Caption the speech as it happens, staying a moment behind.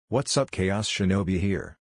What's up, Chaos Shinobi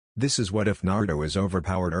here. This is what if Naruto is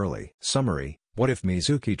overpowered early. Summary: what if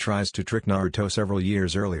Mizuki tries to trick Naruto several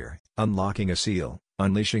years earlier, unlocking a seal,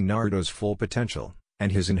 unleashing Naruto's full potential,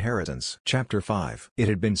 and his inheritance. Chapter 5. It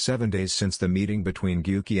had been 7 days since the meeting between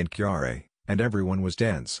Gyuki and Kyare, and everyone was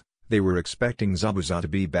tense. They were expecting Zabuza to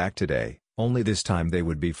be back today, only this time they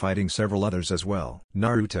would be fighting several others as well.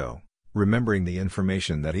 Naruto, remembering the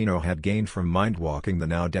information that Ino had gained from mind-walking the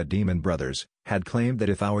now-dead demon brothers, had claimed that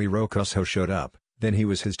if Aoi Rokuso showed up, then he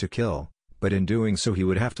was his to kill, but in doing so he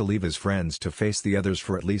would have to leave his friends to face the others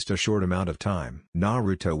for at least a short amount of time.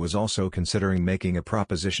 Naruto was also considering making a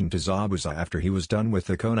proposition to Zabuza after he was done with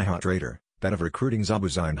the Konoha traitor, that of recruiting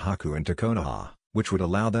Zabuza and Haku into Konoha, which would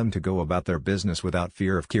allow them to go about their business without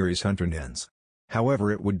fear of Kiri's hunter nins.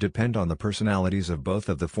 However, it would depend on the personalities of both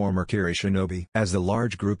of the former Kiri shinobi. As the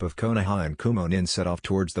large group of Konoha and Kumo nin set off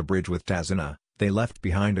towards the bridge with Tazuna, they left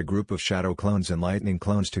behind a group of shadow clones and lightning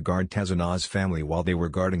clones to guard Tazuna's family while they were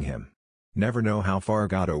guarding him. Never know how far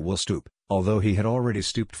Gato will stoop, although he had already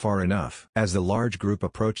stooped far enough. As the large group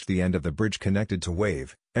approached the end of the bridge connected to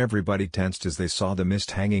Wave, everybody tensed as they saw the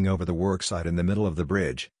mist hanging over the worksite in the middle of the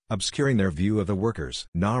bridge, obscuring their view of the workers.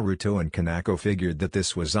 Naruto and Kanako figured that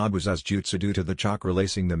this was Zabuza's jutsu due to the chakra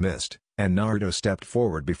lacing the mist, and Naruto stepped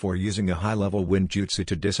forward before using a high-level wind jutsu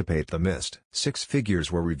to dissipate the mist. 6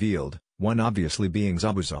 figures were revealed, one obviously being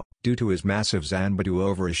Zabuza, due to his massive Zanbatsu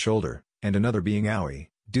over his shoulder, and another being Aoi,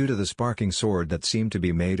 due to the sparking sword that seemed to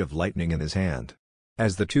be made of lightning in his hand.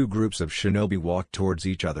 As the two groups of shinobi walked towards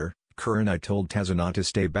each other, Kurenai told Tazuna to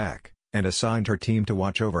stay back, and assigned her team to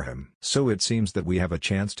watch over him. So it seems that we have a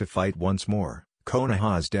chance to fight once more.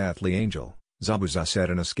 Konoha's deathly angel, Zabuza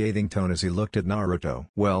said in a scathing tone as he looked at Naruto.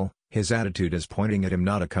 Well, his attitude is pointing at him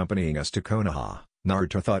not accompanying us to Konoha,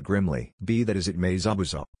 Naruto thought grimly. Be that as it may,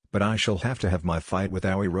 Zabuza, but I shall have to have my fight with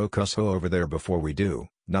Aoi Rokuso over there before we do,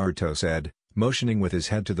 Naruto said, motioning with his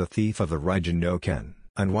head to the thief of the Raijin no Ken.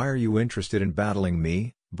 And why are you interested in battling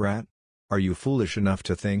me, brat? Are you foolish enough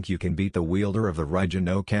to think you can beat the wielder of the Raijin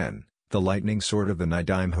no Ken, the lightning sword of the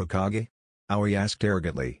Nidaime Hokage? Aoi asked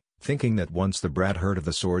arrogantly, thinking that once the brat heard of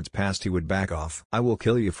the sword's past he would back off. I will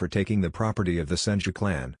kill you for taking the property of the Senju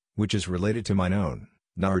clan, which is related to mine own,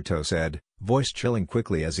 Naruto said, voice chilling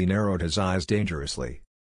quickly as he narrowed his eyes dangerously.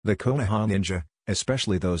 The Konoha ninja,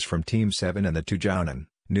 especially those from Team 7 and the two Jounin,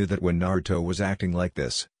 knew that when Naruto was acting like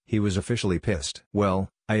this, he was officially pissed. Well,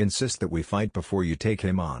 I insist that we fight before you take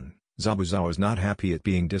him on. Zabuza was not happy at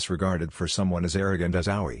being disregarded for someone as arrogant as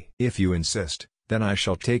Aoi. If you insist, then I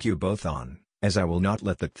shall take you both on, as I will not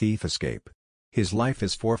let the thief escape. His life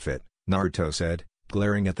is forfeit, Naruto said,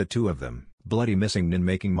 glaring at the two of them. Bloody missing nin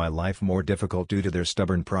making my life more difficult due to their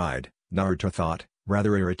stubborn pride, Naruto thought,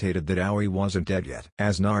 rather irritated that Aoi wasn't dead yet.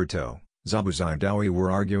 As Naruto, Zabuza and Aoi were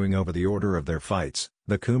arguing over the order of their fights,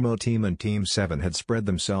 the Kumo team and Team 7 had spread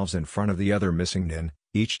themselves in front of the other missing nin,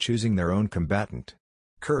 each choosing their own combatant.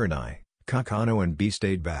 Kurenai, Kakano and B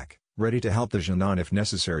stayed back, ready to help the Jounin if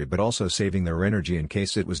necessary but also saving their energy in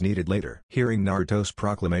case it was needed later. Hearing Naruto's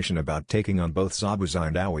proclamation about taking on both Zabuza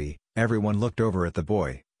and Aoi, everyone looked over at the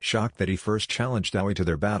boy, shocked that he first challenged Aoi to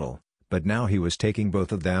their battle, but now he was taking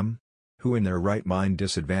both of them? Who in their right mind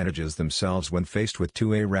disadvantages themselves when faced with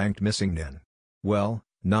two A-ranked missing nin? Well,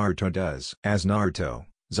 Naruto does. As Naruto,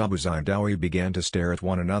 Zabuza and Aoi began to stare at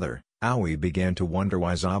one another, Aoi began to wonder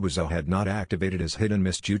why Zabuza had not activated his hidden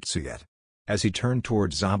mist jutsu yet. As he turned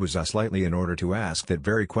towards Zabuza slightly in order to ask that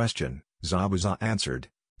very question, Zabuza answered,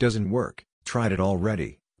 doesn't work, tried it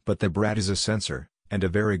already, but the brat is a sensor, and a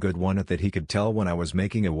very good one at that. He could tell when I was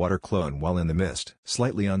making a water clone while in the mist.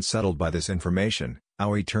 Slightly unsettled by this information,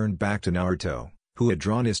 Aoi turned back to Naruto, who had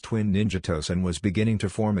drawn his twin ninjatos and was beginning to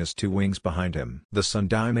form his two wings behind him. The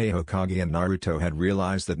Sandaime Hokage and Naruto had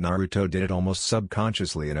realized that Naruto did it almost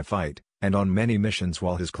subconsciously in a fight, and on many missions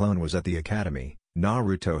while his clone was at the academy,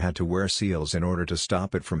 Naruto had to wear seals in order to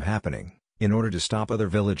stop it from happening, in order to stop other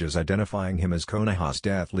villages identifying him as Konoha's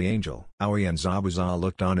deathly angel. Aoi and Zabuza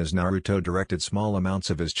looked on as Naruto directed small amounts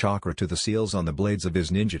of his chakra to the seals on the blades of his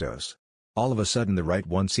ninjatos. All of a sudden the right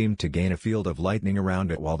one seemed to gain a field of lightning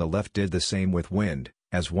around it while the left did the same with wind,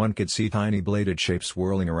 as one could see tiny bladed shapes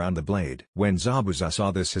swirling around the blade. When Zabuza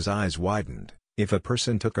saw this his eyes widened. If a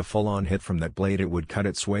person took a full-on hit from that blade it would cut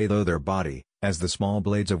its way through their body, as the small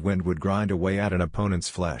blades of wind would grind away at an opponent's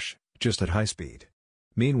flesh, just at high speed.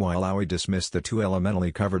 Meanwhile Aoi dismissed the two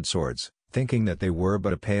elementally covered swords, thinking that they were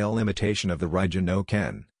but a pale imitation of the Raijin no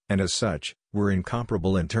Ken, and as such, were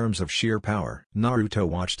incomparable in terms of sheer power. Naruto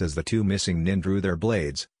watched as the two missing nin drew their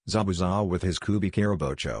blades, Zabuza with his Kubi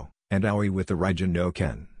Karabocho, and Aoi with the Raijin no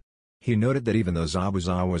Ken. He noted that even though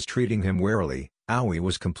Zabuza was treating him warily, Aoi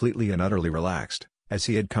was completely and utterly relaxed, as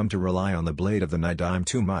he had come to rely on the blade of the Nidime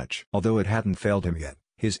too much. Although it hadn't failed him yet,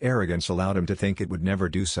 his arrogance allowed him to think it would never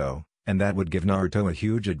do so, and that would give Naruto a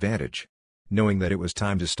huge advantage. Knowing that it was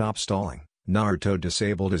time to stop stalling, Naruto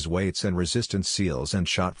disabled his weights and resistance seals and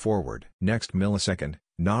shot forward. Next millisecond,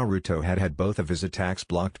 Naruto had both of his attacks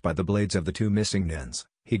blocked by the blades of the two missing nins.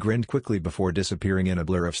 He grinned quickly before disappearing in a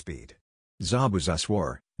blur of speed. Zabuza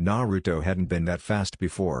swore, Naruto hadn't been that fast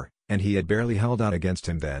before, and he had barely held out against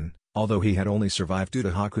him then, although he had only survived due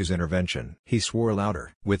to Haku's intervention. He swore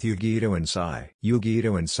louder. With Yugito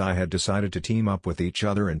and Sai had decided to team up with each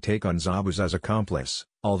other and take on Zabuza's accomplice,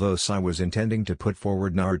 although Sai was intending to put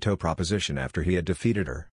forward Naruto's proposition after he had defeated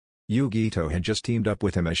her. Yugito had just teamed up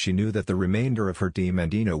with him as she knew that the remainder of her team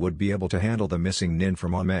and Ino would be able to handle the missing nin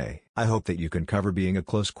from Ame. I hope that you can cover being a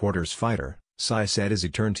close-quarters fighter, Sai said as he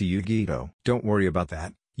turned to Yugito. Don't worry about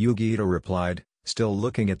that, Yugito replied, still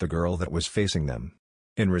looking at the girl that was facing them.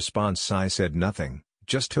 In response, Sai said nothing,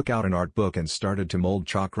 just took out an art book and started to mold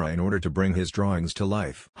chakra in order to bring his drawings to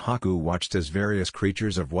life. Haku watched as various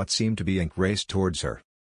creatures of what seemed to be ink raced towards her.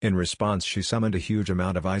 In response, she summoned a huge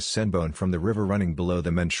amount of ice senbone from the river running below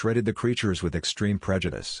them and shredded the creatures with extreme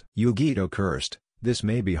prejudice. Yugito cursed, this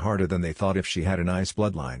may be harder than they thought if she had an ice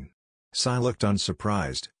bloodline. Sai looked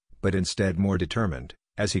unsurprised, but instead more determined,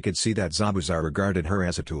 as he could see that Zabuza regarded her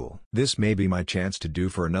as a tool. This may be my chance to do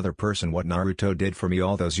for another person what Naruto did for me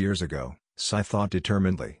all those years ago, Sai thought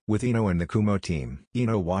determinedly. With Ino and the Kumo team,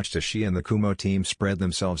 Ino watched as she and the Kumo team spread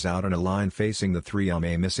themselves out in a line facing the three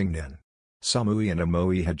Ame missing nin. Samui and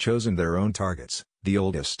Amoe had chosen their own targets, the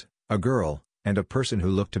oldest, a girl, and a person who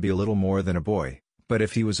looked to be a little more than a boy, but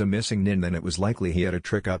if he was a missing nin then it was likely he had a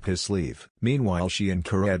trick up his sleeve. Meanwhile, she and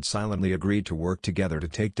Kuro had silently agreed to work together to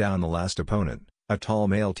take down the last opponent, a tall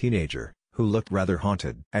male teenager, who looked rather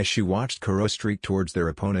haunted. As she watched Kuro streak towards their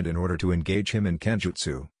opponent in order to engage him in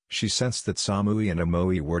Kenjutsu, she sensed that Samui and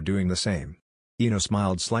Amoe were doing the same. Ino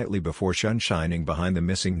smiled slightly before shining behind the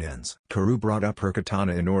missing nins. Kuro brought up her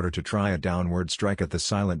katana in order to try a downward strike at the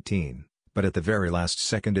silent teen, but at the very last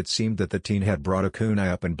second it seemed that the teen had brought a kunai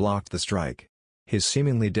up and blocked the strike. His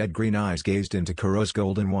seemingly dead green eyes gazed into Kuro's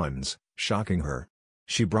golden ones, shocking her.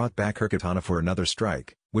 She brought back her katana for another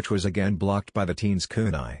strike, which was again blocked by the teen's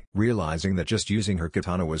kunai. Realizing that just using her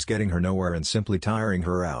katana was getting her nowhere and simply tiring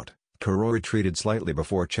her out, Kuro retreated slightly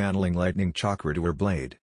before channeling lightning chakra to her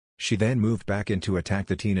blade. She then moved back in to attack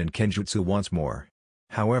the teen and Kenjutsu once more.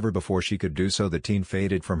 However, before she could do so, the teen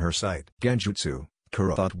faded from her sight. Genjutsu,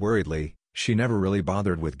 Kuro thought worriedly, she never really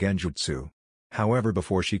bothered with Genjutsu. However,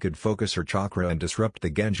 before she could focus her chakra and disrupt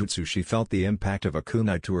the Genjutsu, she felt the impact of a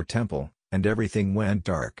kunai to her temple, and everything went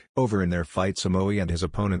dark. Over in their fight, Samui and his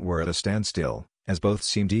opponent were at a standstill, as both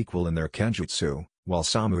seemed equal in their Kenjutsu, while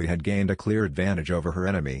Samui had gained a clear advantage over her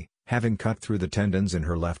enemy, having cut through the tendons in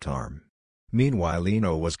her left arm. Meanwhile,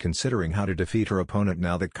 Ino was considering how to defeat her opponent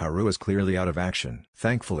now that Kuro was clearly out of action.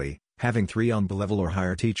 Thankfully, having 3 on level or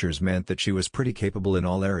higher teachers meant that she was pretty capable in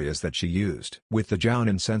all areas that she used. With the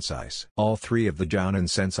Jounin Sensais, all 3 of the Jounin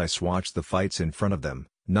Sensais watched the fights in front of them.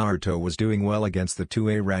 Naruto was doing well against the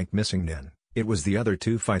 2A rank missing nin. It was the other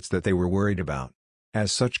 2 fights that they were worried about.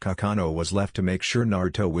 As such, Kakano was left to make sure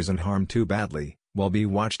Naruto wasn't harmed too badly, while B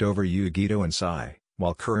watched over Yugito and Sai,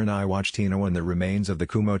 while Kurenai watched Ino and the remains of the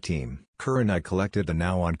Kumo team. Kurenai collected the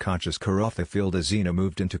now unconscious Kuro off the field as Ino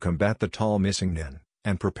moved in to combat the tall missing nin,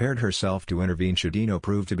 and prepared herself to intervene should Ino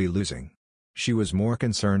prove to be losing. She was more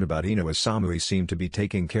concerned about Ino as Samui seemed to be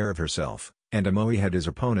taking care of herself, and Amoe had his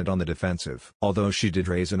opponent on the defensive. Although she did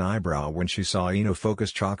raise an eyebrow when she saw Ino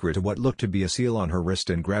focus chakra to what looked to be a seal on her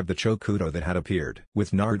wrist and grab the Chokudo that had appeared.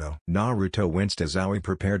 With Naruto winced as Aoi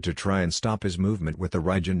prepared to try and stop his movement with the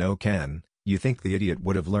Raijin no Ken. You think the idiot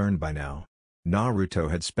would have learned by now.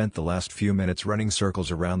 Naruto had spent the last few minutes running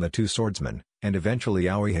circles around the 2 swordsmen, and eventually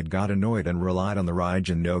Aoi had got annoyed and relied on the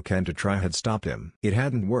Raijin no Ken to try had stopped him. It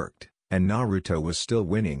hadn't worked, and Naruto was still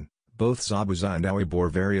winning. Both Zabuza and Aoi bore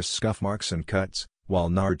various scuff marks and cuts, while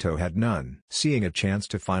Naruto had none. Seeing a chance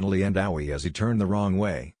to finally end Aoi as he turned the wrong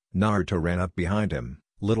way, Naruto ran up behind him,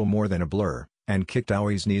 little more than a blur, and kicked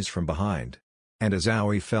Aoi's knees from behind. And as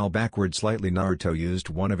Aoi fell backward slightly, Naruto used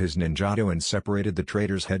one of his ninjato and separated the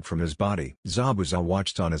traitor's head from his body. Zabuza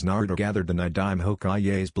watched on as Naruto gathered the Nidime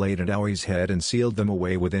Hokage's blade and Aoi's head and sealed them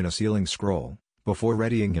away within a sealing scroll, before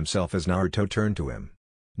readying himself as Naruto turned to him.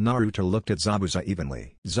 Naruto looked at Zabuza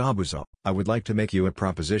evenly. "Zabuza, I would like to make you a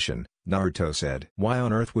proposition," Naruto said. "Why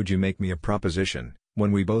on earth would you make me a proposition,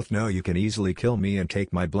 when we both know you can easily kill me and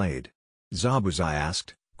take my blade?" Zabuza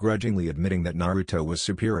asked, grudgingly admitting that Naruto was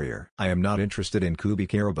superior. "I am not interested in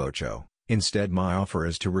Kubikarabocho. Instead, my offer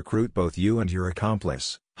is to recruit both you and your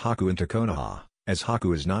accomplice, Haku into Konoha. as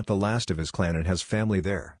Haku is not the last of his clan and has family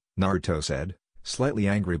there, Naruto said, slightly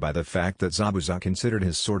angry by the fact that Zabuza considered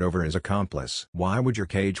his sword over his accomplice. Why would your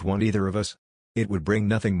cage want either of us? It would bring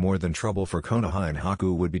nothing more than trouble for Konoha, and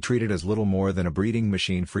Haku would be treated as little more than a breeding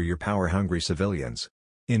machine for your power-hungry civilians.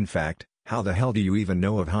 In fact, how the hell do you even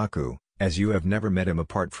know of Haku, as you have never met him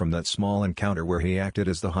apart from that small encounter where he acted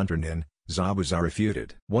as the hunter nin? Zabuza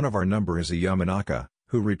refuted. One of our number is a Yamanaka,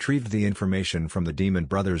 who retrieved the information from the demon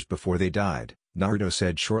brothers before they died, Naruto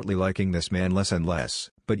said, shortly, liking this man less and less.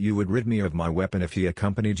 But you would rid me of my weapon if he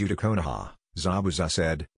accompanied you to Konoha, Zabuza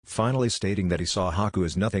said, finally stating that he saw Haku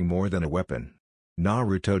as nothing more than a weapon.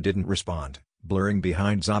 Naruto didn't respond, blurring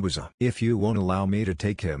behind Zabuza. If you won't allow me to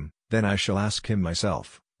take him, then I shall ask him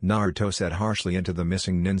myself, Naruto said harshly into the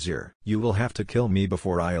missing nin's ear. You will have to kill me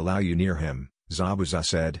before I allow you near him, Zabuza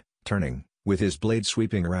said, turning, with his blade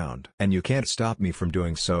sweeping around. And you can't stop me from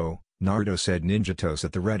doing so, Naruto said, ninja toes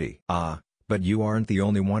at the ready. Ah, but you aren't the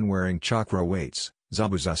only one wearing chakra weights,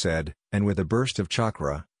 Zabuza said, and with a burst of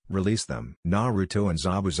chakra, release them. Naruto and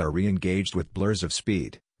Zabuza re-engaged with blurs of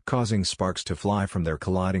speed, causing sparks to fly from their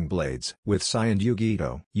colliding blades. With Sai and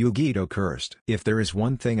Yugito cursed. If there is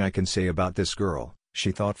one thing I can say about this girl,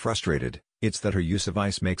 she thought, frustrated, it's that her use of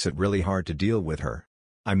ice makes it really hard to deal with her.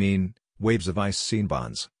 I mean, waves of ice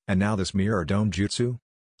senbons, and now this mirror dome jutsu?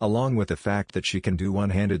 Along with the fact that she can do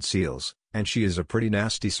one-handed seals, and she is a pretty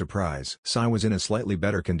nasty surprise. Sai was in a slightly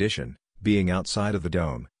better condition, being outside of the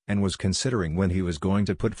dome, and was considering when he was going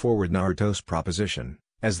to put forward Naruto's proposition,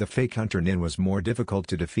 as the fake hunter nin was more difficult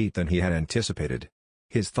to defeat than he had anticipated.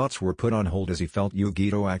 His thoughts were put on hold as he felt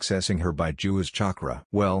Yugito accessing her by Ju's chakra.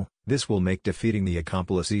 Well, this will make defeating the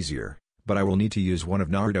accomplice easier, but I will need to use one of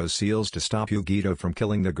Naruto's seals to stop Yugito from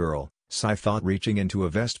killing the girl, Sai thought, reaching into a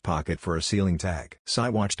vest pocket for a sealing tag. Sai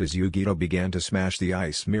watched as Yugito began to smash the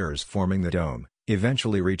ice mirrors forming the dome,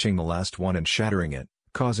 eventually reaching the last one and shattering it,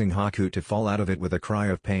 causing Haku to fall out of it with a cry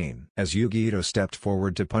of pain. As Yugito stepped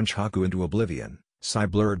forward to punch Haku into oblivion, Sai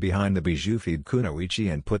blurred behind the Bijou feed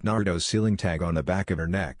Kunoichi and put Naruto's sealing tag on the back of her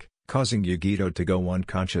neck, causing Yugito to go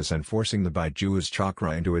unconscious and forcing the Bijuu's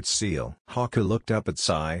chakra into its seal. Haku looked up at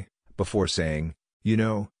Sai, before saying, you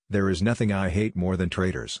know, there is nothing I hate more than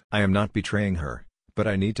traitors. I am not betraying her, but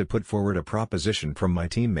I need to put forward a proposition from my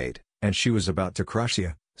teammate, and she was about to crush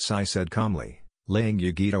you, Sai said calmly, laying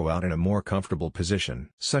Yugito out in a more comfortable position.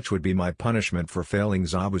 Such would be my punishment for failing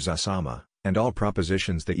Zabuza-sama, and all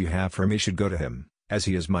propositions that you have for me should go to him, as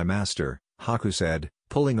he is my master, Haku said,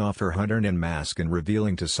 pulling off her hunter nin mask and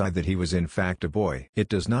revealing to Sai that he was in fact a boy. It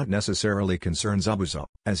does not necessarily concern Zabuza,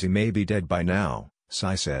 as he may be dead by now,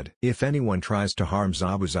 Sai said. If anyone tries to harm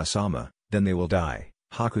Zabuza-sama, then they will die,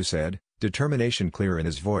 Haku said, determination clear in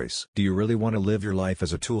his voice. Do you really want to live your life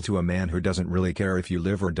as a tool to a man who doesn't really care if you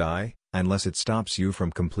live or die, unless it stops you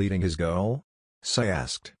from completing his goal? Sai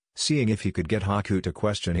asked, seeing if he could get Haku to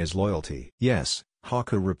question his loyalty. Yes,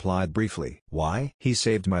 Haku replied briefly. Why? He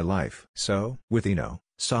saved my life. So? With Ino,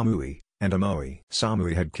 Samui, and Amoe.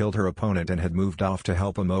 Samui had killed her opponent and had moved off to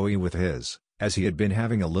help Amoe with his, as he had been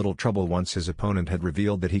having a little trouble once his opponent had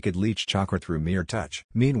revealed that he could leech chakra through mere touch.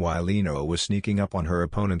 Meanwhile, Ino was sneaking up on her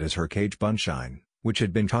opponent as her cage Bunshine, which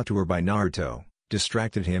had been taught to her by Naruto,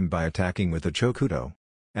 distracted him by attacking with the Chokudo.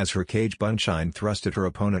 As her cage Bunshine thrust at her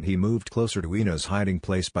opponent, he moved closer to Ino's hiding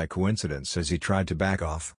place by coincidence as he tried to back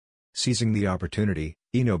off. Seizing the opportunity,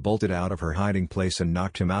 Ino bolted out of her hiding place and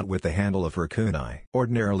knocked him out with the handle of her kunai.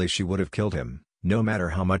 Ordinarily she would have killed him, no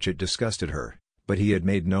matter how much it disgusted her, but he had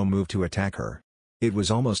made no move to attack her. It was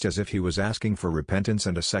almost as if he was asking for repentance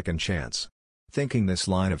and a second chance. Thinking this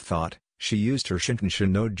line of thought, she used her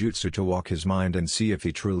Shintenshin no Jutsu to walk his mind and see if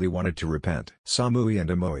he truly wanted to repent. Samui and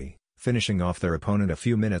Amoe, finishing off their opponent a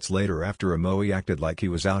few minutes later after Amoe acted like he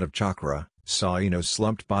was out of chakra, saw Ino's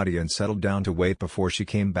slumped body and settled down to wait before she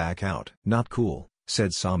came back out. Not cool,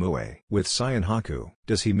 said Samui. With Sai and Haku.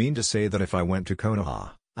 Does he mean to say that if I went to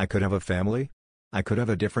Konoha, I could have a family? I could have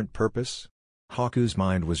a different purpose? Haku's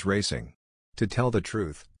mind was racing. To tell the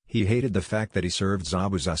truth, he hated the fact that he served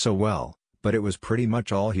Zabuza so well, but it was pretty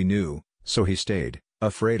much all he knew, so he stayed,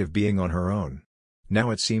 afraid of being on her own. Now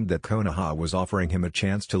it seemed that Konoha was offering him a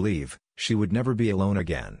chance to leave, she would never be alone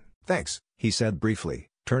again. Thanks, he said briefly,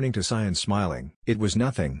 turning to Sai and smiling. It was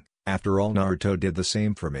nothing, after all Naruto did the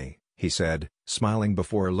same for me, he said, smiling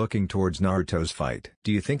before looking towards Naruto's fight.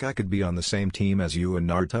 Do you think I could be on the same team as you and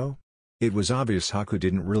Naruto? It was obvious Haku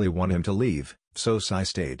didn't really want him to leave, so Sai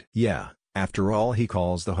stayed. Yeah, after all he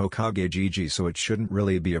calls the Hokage Gigi, so it shouldn't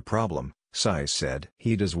really be a problem, Sai said.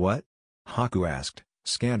 He does what? Haku asked,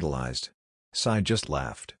 scandalized. Sai just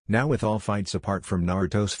laughed. Now with all fights apart from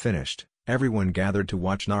Naruto's finished, Everyone gathered to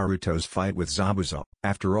watch Naruto's fight with Zabuza.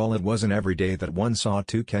 After all, it wasn't every day that one saw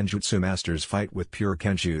two Kenjutsu masters fight with pure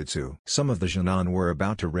Kenjutsu. Some of the Jonin were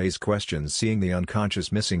about to raise questions seeing the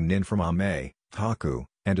unconscious missing nin from Ame, Haku,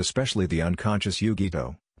 and especially the unconscious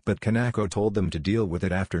Yugito, but Kanako told them to deal with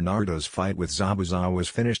it after Naruto's fight with Zabuza was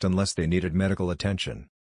finished unless they needed medical attention.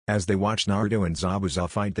 As they watched Naruto and Zabuza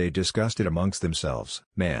fight, they discussed it amongst themselves.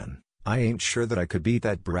 "Man, I ain't sure that I could beat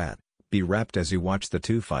that brat," B rapped as he watched the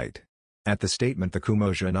two fight. At the statement, the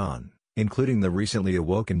Kumo Jonin, including the recently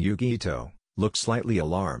awoken Yugito, looked slightly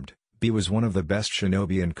alarmed. B was one of the best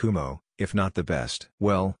shinobi in Kumo, if not the best.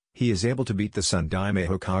 "Well, he is able to beat the Sundaime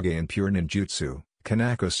Hokage in pure ninjutsu,"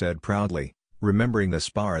 Kanako said proudly, remembering the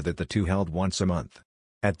spar that the two held once a month.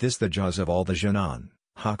 At this, the jaws of all the Jonin,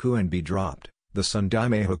 Haku and B dropped. The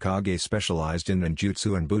Sundaime Hokage specialized in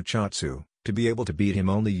ninjutsu and buchotsu. To be able to beat him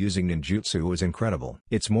only using ninjutsu was incredible.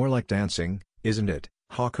 "It's more like dancing, isn't it?"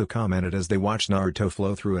 Haku commented as they watched Naruto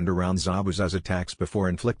flow through and around Zabuza's attacks before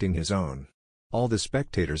inflicting his own. All the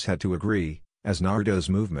spectators had to agree, as Naruto's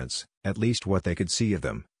movements, at least what they could see of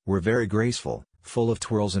them, were very graceful, full of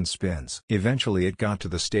twirls and spins. Eventually it got to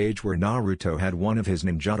the stage where Naruto had one of his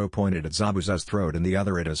ninjato pointed at Zabuza's throat and the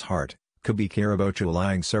other at his heart, Kabikarabocho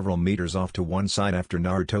lying several meters off to one side after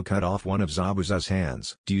Naruto cut off one of Zabuza's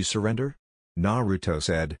hands. "Do you surrender?" Naruto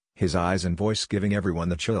said, his eyes and voice giving everyone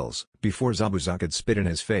the chills. Before Zabuza could spit in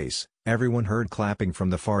his face, everyone heard clapping from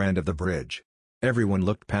the far end of the bridge. Everyone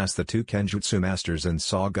looked past the two Kenjutsu masters and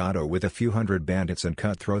saw Gato with a few hundred bandits and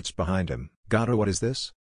cutthroats behind him. "Gato, what is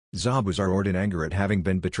this?" Zabuza roared in anger at having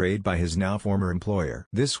been betrayed by his now former employer.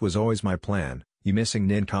 "This was always my plan. You missing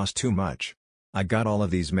nin cost too much. I got all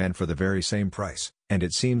of these men for the very same price, and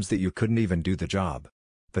it seems that you couldn't even do the job."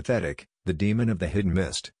 "Pathetic," the demon of the hidden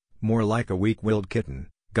mist. "More like a weak-willed kitten,"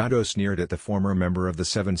 Gato sneered at the former member of the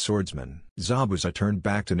Seven Swordsmen. Zabuza turned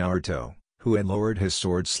back to Naruto, who had lowered his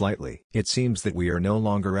sword slightly. "It seems that we are no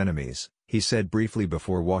longer enemies," he said briefly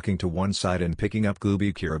before walking to one side and picking up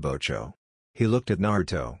Gubi Kirabocho. He looked at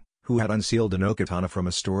Naruto, who had unsealed an okatana from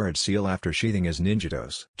a storage seal after sheathing his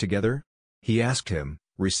ninjatos. "Together?" he asked him,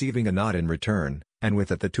 receiving a nod in return, and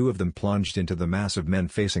with it the two of them plunged into the mass of men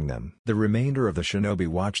facing them. The remainder of the shinobi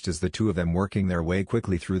watched as the two of them working their way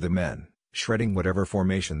quickly through the men, shredding whatever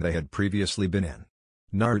formation they had previously been in.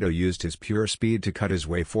 Naruto used his pure speed to cut his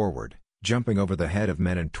way forward, jumping over the head of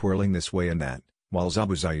men and twirling this way and that, while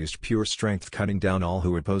Zabuza used pure strength cutting down all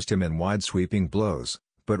who opposed him in wide sweeping blows,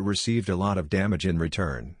 but received a lot of damage in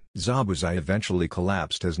return. Zabuza eventually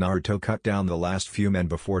collapsed as Naruto cut down the last few men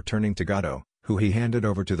before turning to Gato, who he handed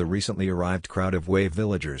over to the recently arrived crowd of wave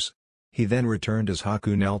villagers. He then returned as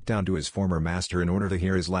Haku knelt down to his former master in order to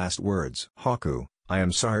hear his last words. "Haku, I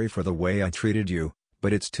am sorry for the way I treated you,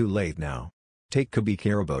 but it's too late now. Take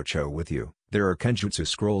Kabikarabocho with you, there are Kenjutsu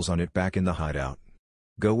scrolls on it back in the hideout.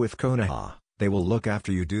 Go with Konoha, they will look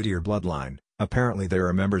after you due to your bloodline, apparently there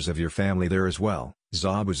are members of your family there as well,"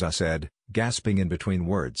 Zabuza said, gasping in between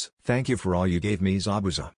words. "Thank you for all you gave me,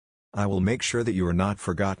 Zabuza. I will make sure that you are not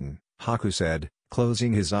forgotten," Haku said,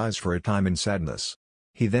 closing his eyes for a time in sadness.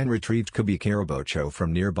 He then retrieved Kabikarabocho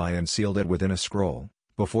from nearby and sealed it within a scroll,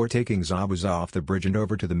 before taking Zabuza off the bridge and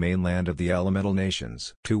over to the mainland of the Elemental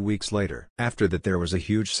Nations. 2 weeks later. After that there was a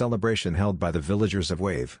huge celebration held by the villagers of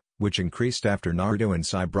Wave, which increased after Naruto and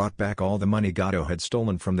Sai brought back all the money Gato had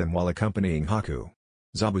stolen from them while accompanying Haku.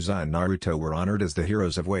 Zabuza and Naruto were honored as the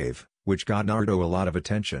heroes of Wave, which got Naruto a lot of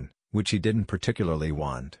attention, which he didn't particularly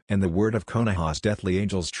want. And the word of Konoha's deathly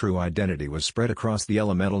angel's true identity was spread across the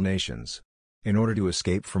Elemental Nations. In order to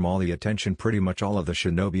escape from all the attention pretty much all of the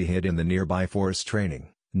shinobi hid in the nearby forest training.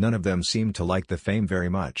 None of them seemed to like the fame very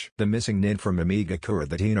much. The missing nin from Amigakura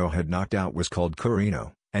that Ino had knocked out was called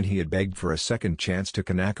Kurino, and he had begged for a second chance to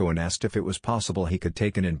Kanako and asked if it was possible he could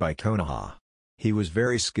take an in by Konoha. He was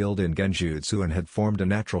very skilled in genjutsu and had formed a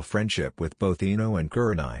natural friendship with both Ino and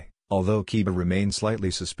Kurenai, although Kiba remained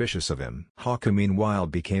slightly suspicious of him. Haku meanwhile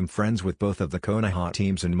became friends with both of the Konoha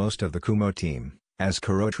teams and most of the Kumo team, as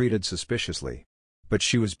Kuro treated suspiciously. But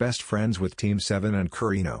she was best friends with Team 7 and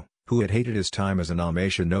Kurino, who had hated his time as an Ame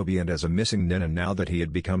shinobi and as a missing nin, and now that he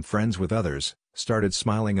had become friends with others, started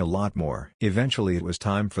smiling a lot more. Eventually it was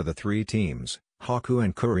time for the three teams, Haku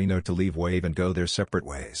and Kurino, to leave Wave and go their separate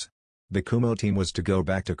ways. The Kumo team was to go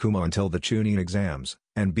back to Kumo until the Chunin exams,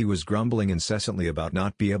 and B was grumbling incessantly about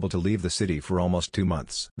not being able to leave the city for almost 2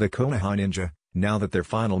 months. The Konoha ninja, now that their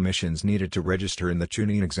final missions needed to register in the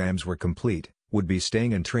Chunin exams were complete, would be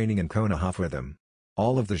staying and training in Konoha with them.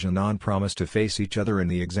 All of the Jonin promised to face each other in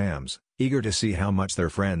the exams, eager to see how much their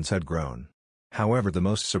friends had grown. However, the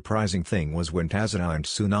most surprising thing was when Tazuna and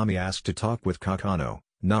Tsunami asked to talk with Kakano,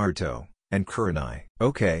 Naruto, and Kurenai.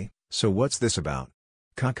 "Okay, So what's this about?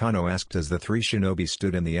 Kakano asked as the three shinobi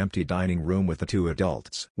stood in the empty dining room with the two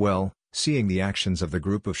adults. Well, seeing the actions of the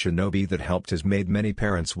group of shinobi that helped has made many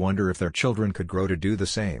parents wonder if their children could grow to do the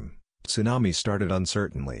same. Tsunami started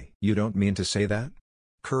uncertainly. You don't mean to say that?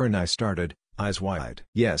 Kurenai started, eyes wide.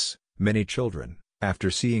 Yes, many children, after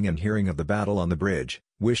seeing and hearing of the battle on the bridge,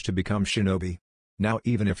 wish to become shinobi. Now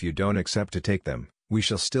even if you don't accept to take them, we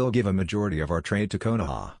shall still give a majority of our trade to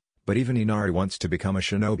Konoha, but even Inari wants to become a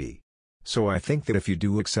shinobi. So I think that if you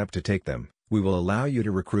do accept to take them, we will allow you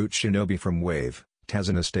to recruit shinobi from Wave,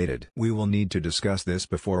 Tazuna stated. We will need to discuss this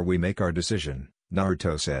before we make our decision,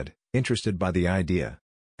 Naruto said, interested by the idea.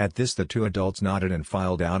 At this the two adults nodded and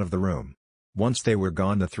filed out of the room. Once they were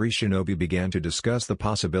gone the three shinobi began to discuss the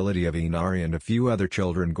possibility of Inari and a few other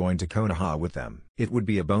children going to Konoha with them. It would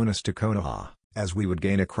be a bonus to Konoha, as we would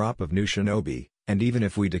gain a crop of new shinobi, and even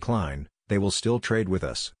if we decline, they will still trade with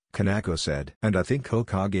us, Kanako said. And I think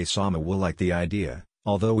Hokage-sama will like the idea,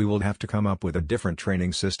 although we will have to come up with a different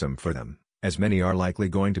training system for them, as many are likely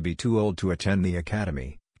going to be too old to attend the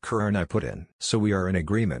academy, Kurenai put in. So we are in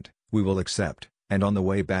agreement, we will accept, and on the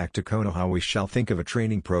way back to Konoha we shall think of a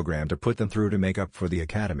training program to put them through to make up for the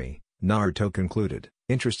academy, Naruto concluded,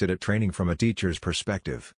 interested at training from a teacher's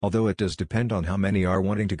perspective. Although it does depend on how many are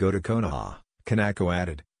wanting to go to Konoha, Kanako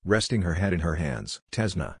added, resting her head in her hands.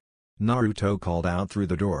 Tazuna. Naruto called out through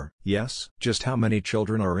the door. Yes? Just how many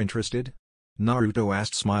children are interested? Naruto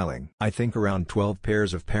asked smiling. I think around 12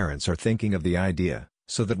 pairs of parents are thinking of the idea,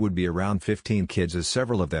 so that would be around 15 kids as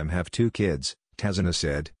several of them have 2 kids, Tazuna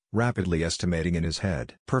said, rapidly estimating in his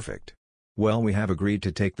head. Perfect. Well, we have agreed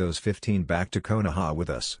to take those 15 back to Konoha with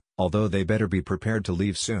us, although they better be prepared to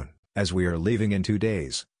leave soon, as we are leaving in 2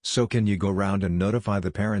 days, so can you go round and notify the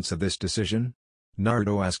parents of this decision?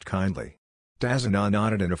 Naruto asked kindly. Tazuna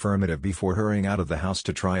nodded an affirmative before hurrying out of the house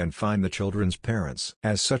to try and find the children's parents.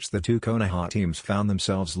 As such the two Konoha teams found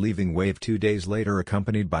themselves leaving Wave 2 days later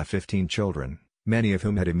accompanied by 15 children, many of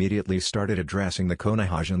whom had immediately started addressing the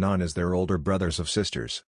Konoha Junon as their older brothers or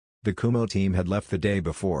sisters. The Kumo team had left the day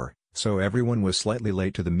before, so everyone was slightly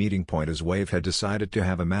late to the meeting point as Wave had decided to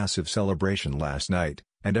have a massive celebration last night,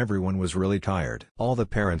 and everyone was really tired. All the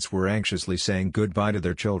parents were anxiously saying goodbye to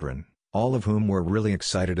their children, all of whom were really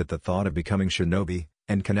excited at the thought of becoming shinobi,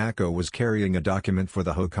 and Kanako was carrying a document for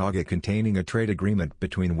the Hokage containing a trade agreement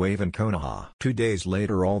between Wave and Konoha. 2 days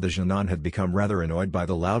later all the Junon had become rather annoyed by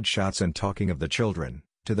the loud shots and talking of the children,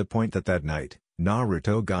 to the point that night,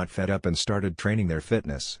 Naruto got fed up and started training their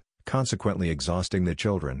fitness, consequently exhausting the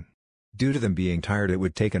children. Due to them being tired it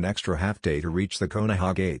would take an extra half-day to reach the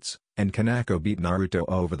Konoha gates, and Kanako beat Naruto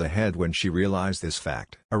over the head when she realized this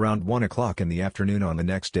fact. Around 1 o'clock in the afternoon on the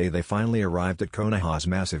next day they finally arrived at Konoha's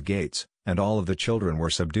massive gates, and all of the children were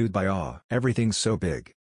subdued by awe. Everything's so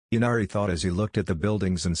big. Inari thought as he looked at the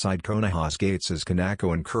buildings inside Konoha's gates as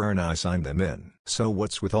Kanako and Kurenai signed them in. So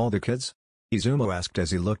what's with all the kids? Izumo asked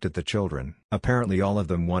as he looked at the children. Apparently all of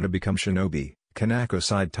them want to become shinobi, Kanako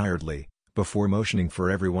sighed tiredly, before motioning for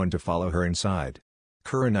everyone to follow her inside.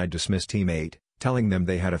 Kurenai dismissed Team 8, telling them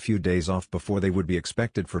they had a few days off before they would be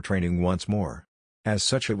expected for training once more. As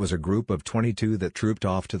such it was a group of 22 that trooped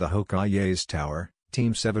off to the Hokage's tower,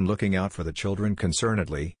 Team 7 looking out for the children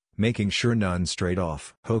concernedly, making sure none strayed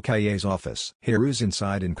off. Hokage's office. Hiruzen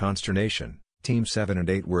sighed in consternation. Team 7 and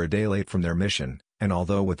 8 were a day late from their mission, and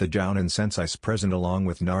although with the Jounin senseis present along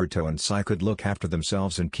with Naruto and Sai could look after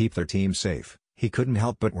themselves and keep their team safe, he couldn't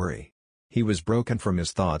help but worry. He was broken from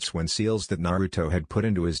his thoughts when seals that Naruto had put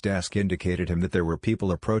into his desk indicated him that there were people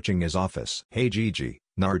approaching his office. Hey Gigi,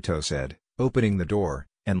 Naruto said, opening the door,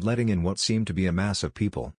 and letting in what seemed to be a mass of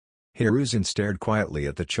people. Hiruzen stared quietly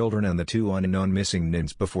at the children and the 2 unknown missing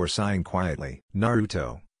nins before sighing quietly.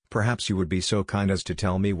 Naruto, perhaps you would be so kind as to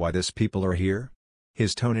tell me why these people are here?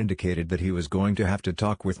 His tone indicated that he was going to have to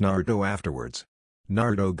talk with Naruto afterwards.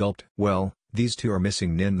 Naruto gulped. Well, these 2 are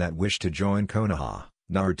missing nin that wish to join Konoha,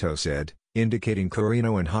 Naruto said, indicating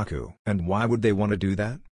Kurino and Haku. And why would they want to do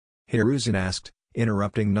that? Hiruzen asked,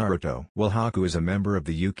 interrupting Naruto. Well, Haku is a member of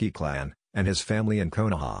the Yuki clan, and his family in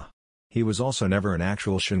Konoha. He was also never an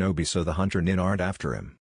actual shinobi, so the hunter nin aren't after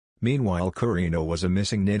him. Meanwhile Kurino was a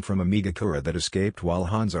missing nin from Amigakura that escaped while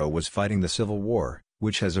Hanzo was fighting the civil war,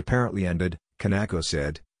 which has apparently ended, Kanako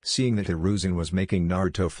said, seeing that Hiruzen was making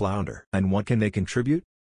Naruto flounder. And what can they contribute?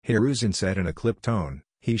 Hiruzen said in a clipped tone.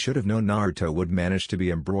 He should have known Naruto would manage to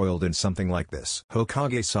be embroiled in something like this.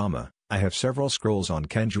 Hokage-sama, I have several scrolls on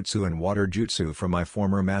Kenjutsu and Water Jutsu from my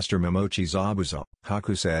former master Momochi Zabuza,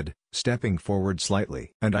 Haku said, stepping forward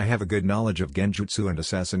slightly. And I have a good knowledge of Genjutsu and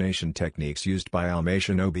assassination techniques used by Ame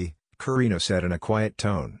Shinobi, Kurino said in a quiet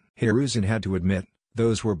tone. Hiruzen had to admit,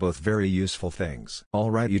 Those were both very useful things.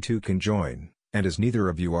 Alright, you two can join, and as neither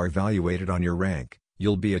of you are evaluated on your rank,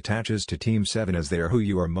 you'll be attached to Team 7 as they are who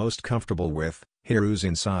you are most comfortable with.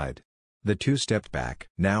 Hiruzen sighed. The two stepped back.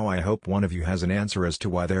 Now I hope one of you has an answer as to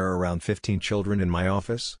why there are around 15 children in my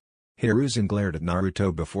office? Hiruzen glared at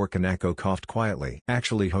Naruto before Kanako coughed quietly.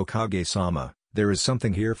 Actually, Hokage-sama, there is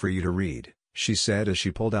something here for you to read, she said as she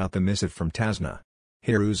pulled out the missive from Tazna.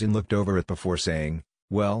 Hiruzen looked over it before saying,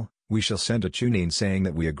 well, we shall send a Chunin saying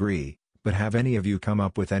that we agree, but have any of you come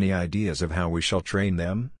up with any ideas of how we shall train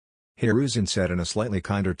them? Hiruzen said in a slightly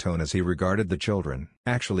kinder tone as he regarded the children.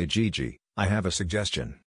 Actually, Gigi, I have a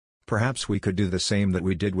suggestion. Perhaps we could do the same that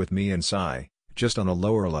we did with me and Sai, just on a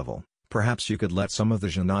lower level. Perhaps you could let some of the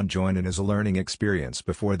Jonin join in as a learning experience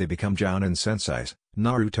before they become Jounin senseis,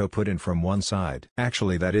 Naruto put in from one side.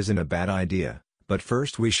 Actually, that isn't a bad idea, but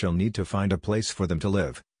first we shall need to find a place for them to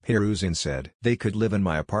live, Hiruzen said. They could live in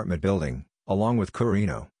my apartment building, along with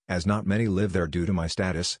Kurino, as not many live there due to my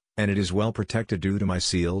status, and it is well protected due to my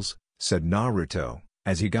seals, said Naruto,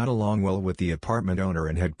 as he got along well with the apartment owner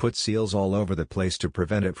and had put seals all over the place to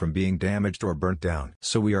prevent it from being damaged or burnt down.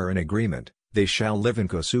 So we are in agreement, they shall live in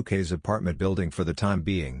Kosuke's apartment building for the time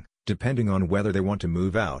being, depending on whether they want to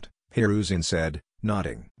move out, Hiruzen said,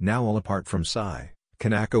 nodding. Now all apart from Sai,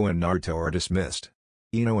 Kanako and Naruto are dismissed.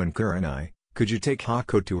 Ino and Kurenai, could you take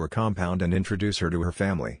Hako to her compound and introduce her to her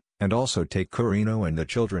family, and also take Kurino and the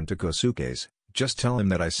children to Kosuke's? Just tell him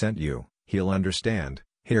that I sent you, he'll understand,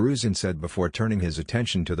 Hiruzen said before turning his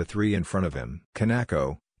attention to the three in front of him.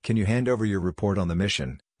 Kanako, can you hand over your report on the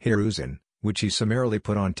mission, Hiruzen, which he summarily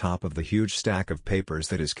put on top of the huge stack of papers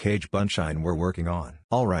that his Cage Bunshine were working on.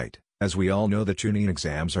 Alright, as we all know the Chunin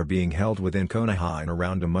exams are being held within Konoha in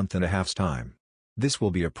around a month and a half's time. This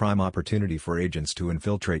will be a prime opportunity for agents to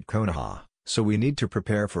infiltrate Konoha, so we need to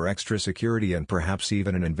prepare for extra security and perhaps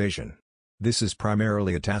even an invasion. This is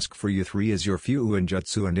primarily a task for you three as your Fuuin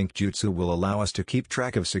Jutsu and Ink Jutsu will allow us to keep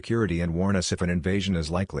track of security and warn us if an invasion is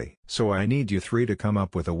likely. So I need you three to come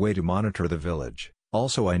up with a way to monitor the village.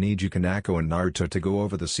 Also I need you Kanako and Naruto to go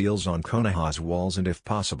over the seals on Konoha's walls and if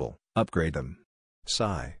possible, upgrade them.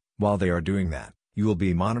 Sai, while they are doing that, you will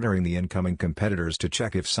be monitoring the incoming competitors to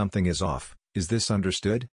check if something is off, is this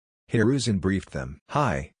understood? Hiruzen briefed them.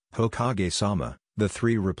 Hi, Hokage-sama, the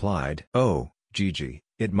three replied. Oh, Gigi,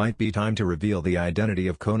 it might be time to reveal the identity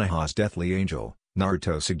of Konoha's deathly angel,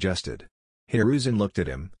 Naruto suggested. Hiruzen looked at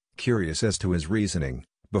him, curious as to his reasoning,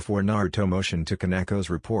 before Naruto motioned to Kanako's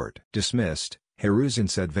report. Dismissed, Hiruzen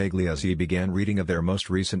said vaguely as he began reading of their most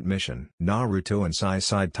recent mission. Naruto and Sai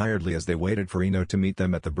sighed tiredly as they waited for Ino to meet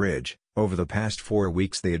them at the bridge. Over the past 4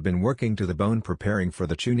 weeks they had been working to the bone preparing for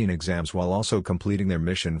the Chunin exams while also completing their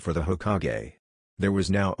mission for the Hokage. There was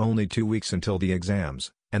now only 2 weeks until the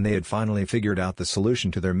exams, and they had finally figured out the solution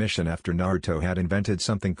to their mission after Naruto had invented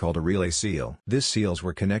something called a relay seal. These seals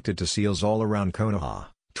were connected to seals all around Konoha,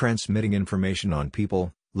 transmitting information on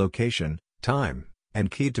people, location, time, and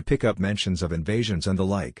keyed to pick up mentions of invasions and the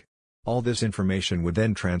like. All this information would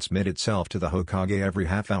then transmit itself to the Hokage every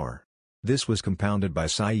half hour. This was compounded by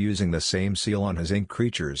Sai using the same seal on his ink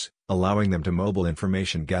creatures, allowing them to mobile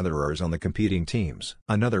information gatherers on the competing teams.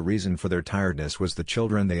 Another reason for their tiredness was the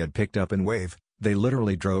children they had picked up in Wave. They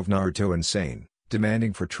literally drove Naruto insane,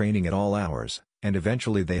 demanding for training at all hours, and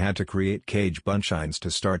eventually they had to create Cage Bunshines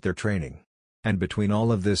to start their training. And between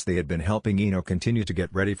all of this they had been helping Ino continue to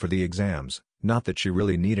get ready for the exams, not that she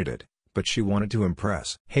really needed it, but she wanted to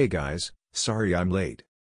impress. Hey guys, sorry I'm late.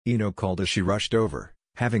 Ino called as she rushed over,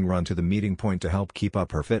 having run to the meeting point to help keep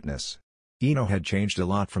up her fitness. Ino had changed a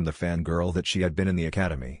lot from the fangirl that she had been in the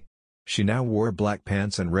academy. She now wore black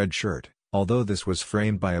pants and red shirt, although this was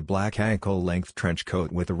framed by a black ankle-length trench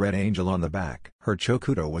coat with a red angel on the back. Her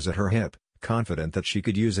chokudo was at her hip, confident that she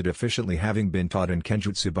could use it efficiently having been taught in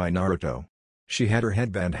Kenjutsu by Naruto. She had her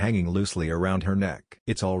headband hanging loosely around her neck.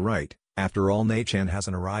 It's alright, after all Nei-chan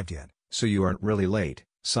hasn't arrived yet, so you aren't really late,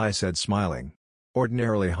 Sai said smiling.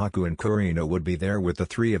 Ordinarily Haku and Kurino would be there with the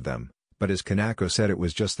three of them, but as Kanako said it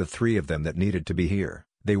was just the three of them that needed to be here.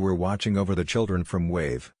 They were watching over the children from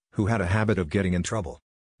Wave, who had a habit of getting in trouble.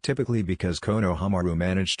 Typically because Konohamaru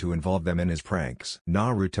managed to involve them in his pranks.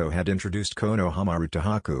 Naruto had introduced Konohamaru to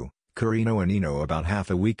Haku, Kurino and Ino about half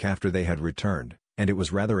a week after they had returned, and it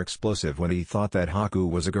was rather explosive when he thought that Haku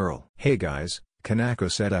was a girl. Hey guys,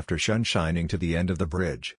 Kanako said after shining to the end of the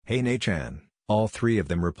bridge. Hey Nei-chan, all three of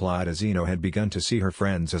them replied as Ino had begun to see her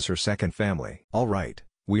friends as her second family. Alright,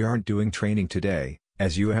 we aren't doing training today,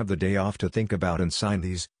 as you have the day off to think about and sign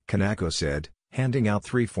these, Kanako said, handing out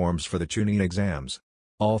 3 forms for the Chunin exams.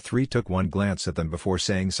 All three took one glance at them before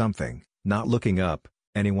saying something, not looking up,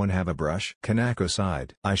 Anyone have a brush? Kanako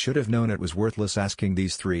sighed. I should have known it was worthless asking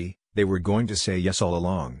these three, they were going to say yes all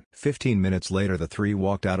along. 15 minutes later the three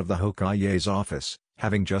walked out of the Hokage's office,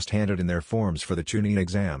 having just handed in their forms for the Chunin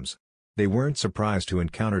exams. They weren't surprised to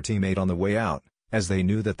encounter Team 8 on the way out, as they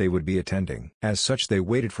knew that they would be attending. As such they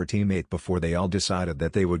waited for Team 8 before they all decided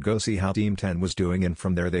that they would go see how Team 10 was doing and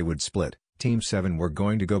from there they would split. Team 7 were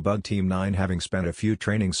going to go bug Team 9 having spent a few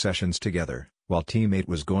training sessions together, while Team 8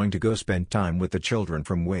 was going to go spend time with the children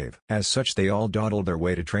from Wave. As such they all dawdled their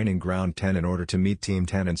way to Training Ground 10 in order to meet Team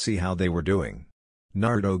 10 and see how they were doing.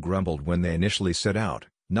 Naruto grumbled when they initially set out,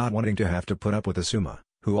 not wanting to have to put up with Asuma,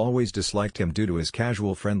 who always disliked him due to his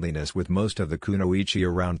casual friendliness with most of the kunoichi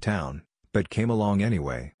around town, but came along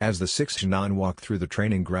anyway. As the 6 Shin'an walked through the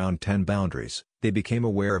Training Ground 10 boundaries, they became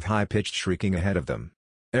aware of high-pitched shrieking ahead of them.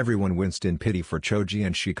 Everyone winced in pity for Choji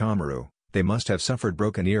and Shikamaru. They must have suffered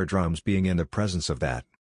broken eardrums being in the presence of that.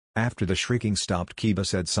 After the shrieking stopped, Kiba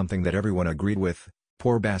said something that everyone agreed with,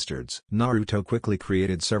 "Poor bastards." Naruto quickly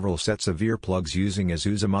created several sets of earplugs using his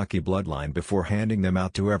Uzumaki bloodline before handing them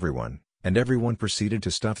out to everyone, and everyone proceeded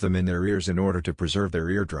to stuff them in their ears in order to preserve their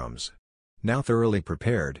eardrums. Now thoroughly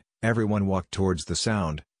prepared, everyone walked towards the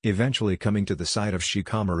sound, eventually coming to the side of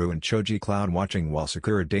Shikamaru and Choji cloud watching while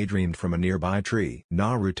Sakura daydreamed from a nearby tree.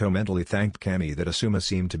 Naruto mentally thanked Kami that Asuma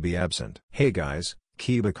seemed to be absent. "Hey guys,"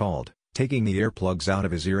 Kiba called, taking the earplugs out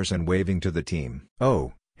of his ears and waving to the team.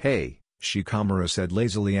 "Oh, hey," Shikamaru said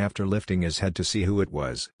lazily after lifting his head to see who it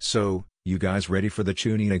was. "So, you guys ready for the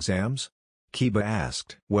Chunin exams?" Kiba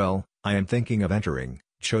asked. "Well, I am thinking of entering,"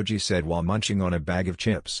 Choji said while munching on a bag of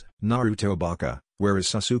chips. "Naruto baka, where is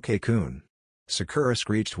Sasuke-kun?" Sakura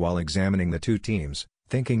screeched while examining the two teams,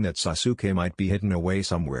 thinking that Sasuke might be hidden away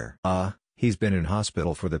somewhere. He's been in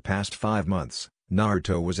hospital for the past 5 months."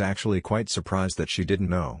 Naruto was actually quite surprised that she didn't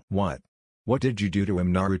know. What did you do to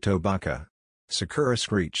him, Naruto baka?" Sakura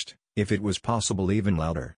screeched, if it was possible even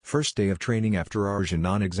louder. "First day of training after our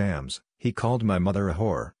Jinan exams, he called my mother a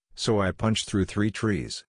whore, so I punched through 3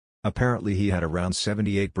 trees. Apparently he had around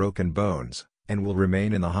 78 broken bones, and will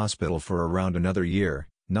remain in the hospital for around another year,"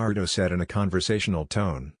 Naruto said in a conversational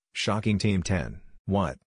tone, shocking Team 10.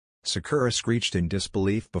 "What?" Sakura screeched in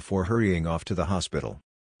disbelief before hurrying off to the hospital.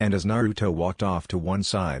 And as Naruto walked off to one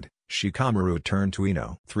side, Shikamaru turned to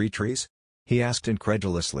Ino. "3 trees?" he asked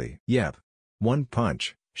incredulously. "Yep. 1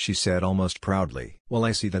 punch," she said almost proudly. "Well,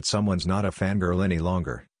 I see that someone's not a fangirl any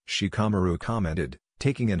longer," Shikamaru commented,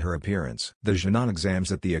 taking in her appearance. "The Jinan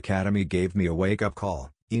exams at the academy gave me a wake-up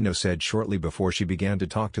call," Ino said shortly before she began to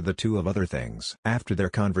talk to the two of other things. After their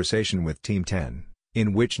conversation with Team 10,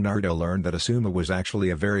 in which Naruto learned that Asuma was actually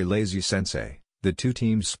a very lazy sensei, the two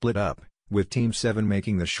teams split up, with Team 7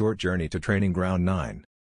 making the short journey to Training Ground 9.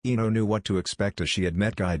 Ino knew what to expect as she had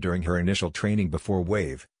met Guy during her initial training before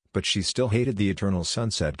Wave, but she still hated the Eternal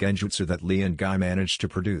Sunset Genjutsu that Lee and Guy managed to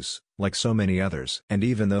produce, like so many others. And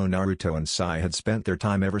even though Naruto and Sai had spent their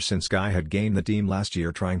time ever since Guy had gained the team last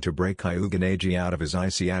year trying to break Hyuga Neji out of his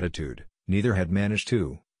icy attitude, neither had managed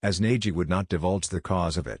to, as Neji would not divulge the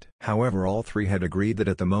cause of it. However, all three had agreed that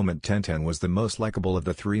at the moment Tenten was the most likable of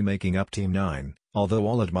the three making up Team 9, although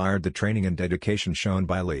all admired the training and dedication shown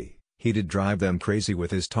by Lee. He did drive them crazy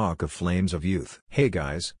with his talk of flames of youth. "Hey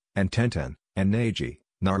guys, and Tenten, and Neji,"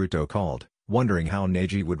 Naruto called, wondering how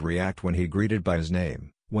Neji would react when he greeted by his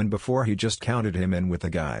name, when before he just counted him in with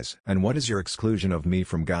the guys. "And what is your exclusion of me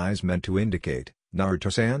from guys meant to indicate,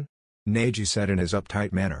 Naruto-san?" Neji said in his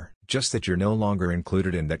uptight manner. "Just that you're no longer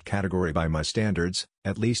included in that category by my standards."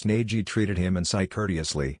 At least Neji treated him and Sai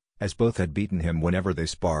courteously, as both had beaten him whenever they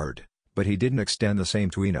sparred, but he didn't extend the same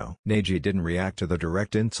to Ino. Neji didn't react to the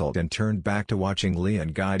direct insult and turned back to watching Lee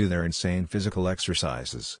and Guy do their insane physical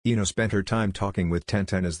exercises. Ino spent her time talking with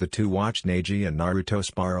Tenten as the two watched Neji and Naruto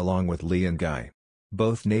spar along with Lee and Guy.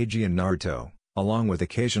 Both Neji and Naruto, along with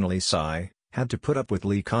occasionally Sai, had to put up with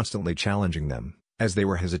Lee constantly challenging them, as they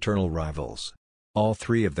were his eternal rivals. All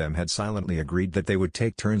three of them had silently agreed that they would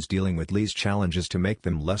take turns dealing with Lee's challenges to make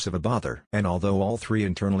them less of a bother. And although all three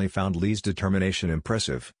internally found Lee's determination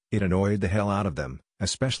impressive, it annoyed the hell out of them,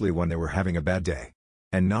 especially when they were having a bad day.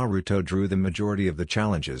 And Naruto drew the majority of the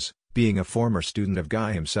challenges, being a former student of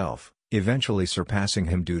Guy himself, eventually surpassing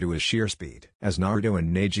him due to his sheer speed. As Naruto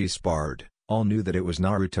and Neji sparred, all knew that it was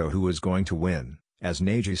Naruto who was going to win, as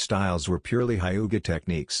Neji's styles were purely Hyuga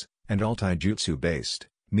techniques, and all taijutsu based,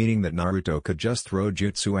 meaning that Naruto could just throw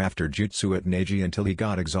jutsu after jutsu at Neji until he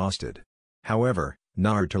got exhausted. However,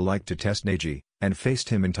 Naruto liked to test Neji, and faced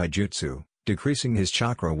him in taijutsu, decreasing his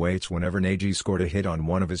chakra weights whenever Neji scored a hit on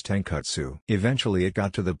one of his tenkatsu. Eventually it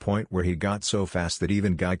got to the point where he got so fast that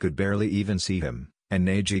even Guy could barely even see him, and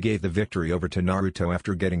Neji gave the victory over to Naruto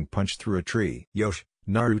after getting punched through a tree. "Yosh,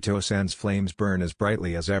 Naruto-san's flames burn as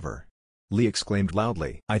brightly as ever. Lee exclaimed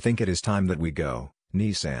loudly. I think it is time that we go,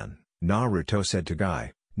 Nii-san, Naruto said to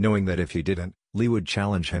Guy, knowing that if he didn't, Lee would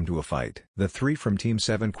challenge him to a fight. The three from Team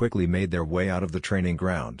 7 quickly made their way out of the training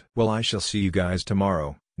ground. Well, I shall see you guys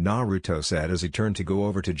tomorrow, Naruto said as he turned to go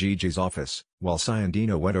over to Gigi's office, while Sai and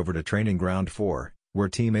Ino went over to Training Ground 4, where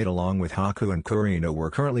Team 8 along with Haku and Kurino were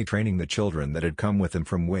currently training the children that had come with them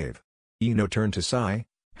from Wave. Ino turned to Sai.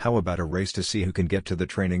 How about a race to see who can get to the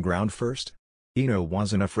training ground first? Ino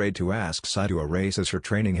wasn't afraid to ask Sai to a race as her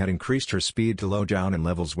training had increased her speed to low down in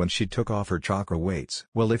levels when she took off her chakra weights.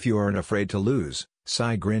 Well, if you aren't afraid to lose,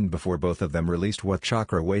 Sai grinned before both of them released what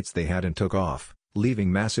chakra weights they had and took off,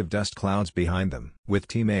 leaving massive dust clouds behind them. With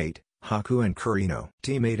Team 8, Haku and Kurino.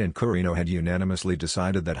 Team 8 and Kurino had unanimously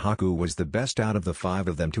decided that Haku was the best out of the 5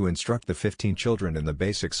 of them to instruct the 15 children in the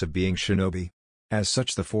basics of being shinobi. As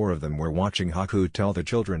such, the 4 of them were watching Haku tell the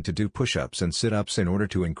children to do push-ups and sit-ups in order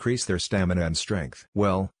to increase their stamina and strength.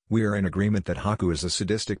 Well, we are in agreement that Haku is a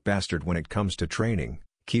sadistic bastard when it comes to training,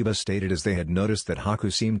 Kiba stated as they had noticed that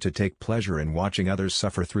Haku seemed to take pleasure in watching others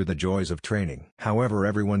suffer through the joys of training. However,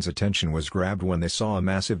 everyone's attention was grabbed when they saw a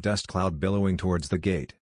massive dust cloud billowing towards the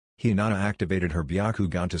gate. Hinata activated her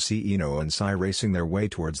Byakugan to see Ino and Sai racing their way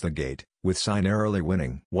towards the gate, with Sai narrowly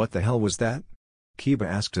winning. What the hell was that? Kiba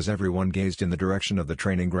asked as everyone gazed in the direction of the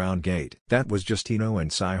training ground gate. That was just Ino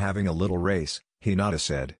and Sai having a little race, Hinata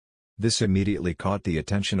said. This immediately caught the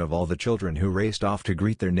attention of all the children who raced off to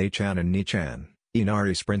greet their Nei-chan and Ni-chan,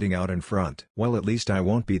 Inari sprinting out in front. Well, at least I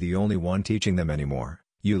won't be the only one teaching them anymore,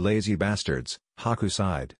 you lazy bastards, Haku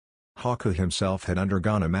sighed. Haku himself had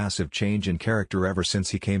undergone a massive change in character ever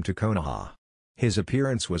since he came to Konoha. His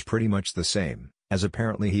appearance was pretty much the same, as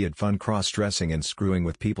apparently he had fun cross-dressing and screwing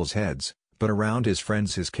with people's heads. But around his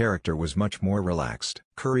friends his character was much more relaxed.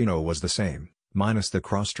 Kurino was the same, minus the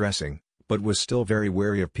cross-dressing, but was still very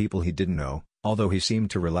wary of people he didn't know, although he seemed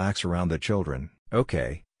to relax around the children.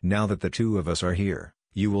 Okay, now that the 2 of us are here,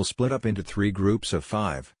 you will split up into 3 groups of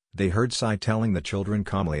 5, they heard Sai telling the children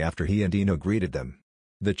calmly after he and Ino greeted them.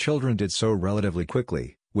 The children did so relatively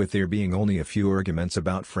quickly, with there being only a few arguments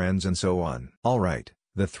about friends and so on. Alright,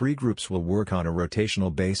 the 3 groups will work on a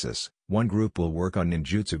rotational basis. One group will work on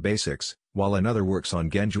ninjutsu basics, while another works on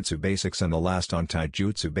genjutsu basics and the last on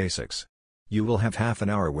taijutsu basics. You will have half an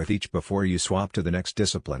hour with each before you swap to the next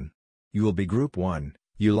discipline. You will be Group 1,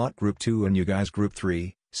 you lot Group 2 and you guys Group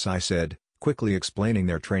 3, Sai said, quickly explaining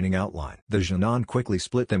their training outline. The Junon quickly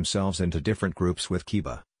split themselves into different groups with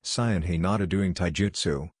Kiba, Sai and Hinata doing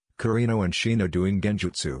taijutsu, Kurino and Shino doing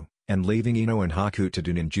genjutsu, and leaving Ino and Haku to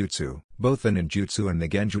do ninjutsu. Both the ninjutsu and the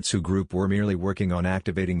genjutsu group were merely working on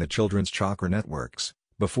activating the children's chakra networks,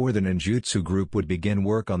 before the ninjutsu group would begin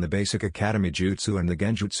work on the basic academy jutsu and the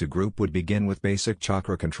genjutsu group would begin with basic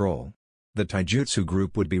chakra control. The taijutsu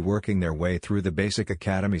group would be working their way through the basic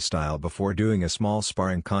academy style before doing a small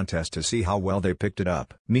sparring contest to see how well they picked it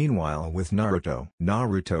up. Meanwhile with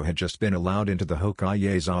Naruto had just been allowed into the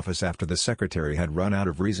Hokage's office after the secretary had run out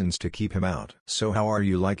of reasons to keep him out. So how are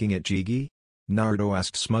you liking it, Jigi? Naruto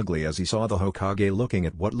asked smugly as he saw the Hokage looking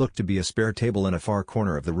at what looked to be a spare table in a far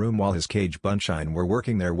corner of the room while his Kage Bunshine were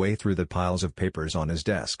working their way through the piles of papers on his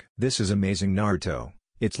desk. This is amazing, Naruto.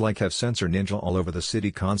 It's like have Sensor Ninja all over the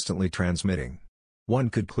city constantly transmitting. One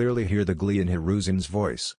could clearly hear the glee in Hiruzen's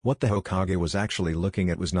voice. What the Hokage was actually looking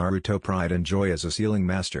at was Naruto pride and joy as a sealing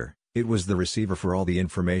master. It was the receiver for all the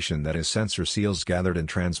information that his sensor seals gathered and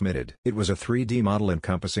transmitted. It was a 3D model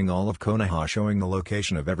encompassing all of Konoha showing the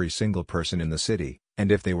location of every single person in the city,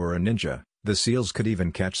 and if they were a ninja, the seals could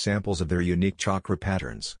even catch samples of their unique chakra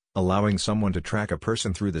patterns, allowing someone to track a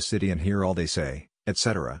person through the city and hear all they say,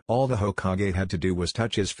 etc. All the Hokage had to do was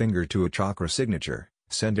touch his finger to a chakra signature,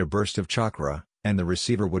 send a burst of chakra, and the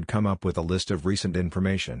receiver would come up with a list of recent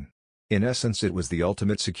information. In essence, it was the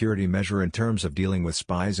ultimate security measure in terms of dealing with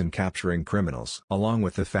spies and capturing criminals. Along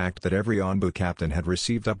with the fact that every Onbu captain had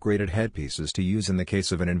received upgraded headpieces to use in the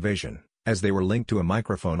case of an invasion, as they were linked to a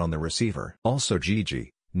microphone on the receiver. Also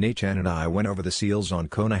Gigi, Nei-chan and I went over the seals on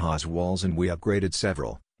Konoha's walls and we upgraded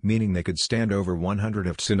several, meaning they could stand over 100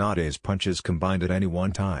 of Tsunade's punches combined at any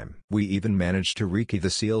one time. We even managed to rekey the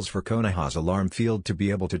seals for Konoha's alarm field to be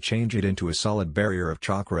able to change it into a solid barrier of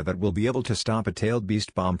chakra that will be able to stop a tailed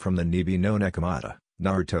beast bomb from the Nibi no Nekomata,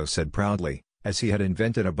 Naruto said proudly, as he had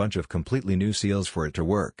invented a bunch of completely new seals for it to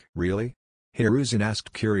work. Really? Hiruzen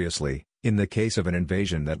asked curiously. In the case of an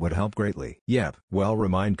invasion that would help greatly. Yep. Well,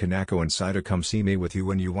 remind Kanako and Sai to come see me with you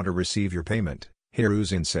when you want to receive your payment,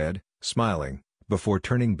 Hiruzen said, smiling, before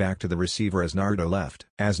turning back to the receiver as Naruto left.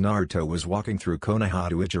 As Naruto was walking through Konoha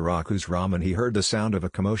to Ichiraku's ramen, he heard the sound of a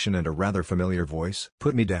commotion and a rather familiar voice.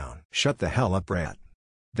 Put me down. Shut the hell up, rat.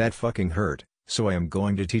 That fucking hurt, so I am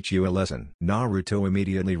going to teach you a lesson. Naruto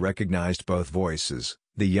immediately recognized both voices.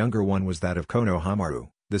 The younger one was that of Konohamaru,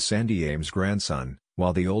 the Sandame's grandson,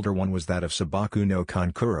 while the older one was that of Sabaku no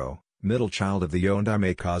Kankuro, middle child of the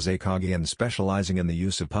Yondaime Kazekage and specializing in the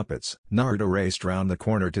use of puppets. Naruto raced round the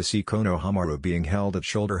corner to see Konohamaru being held at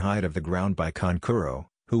shoulder height of the ground by Kankuro,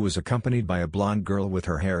 who was accompanied by a blonde girl with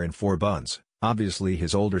her hair in 4 buns, obviously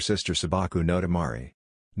his older sister Sabaku no Tamari.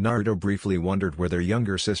 Naruto briefly wondered where their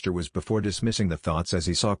younger sister was before dismissing the thoughts as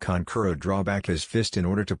he saw Kankuro draw back his fist in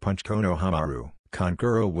order to punch Konohamaru.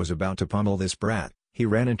 Kankuro was about to pummel this brat. He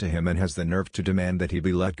ran into him and has the nerve to demand that he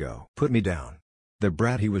be let go. "Put me down." The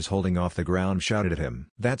brat he was holding off the ground shouted at him.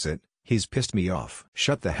 "That's it, he's pissed me off."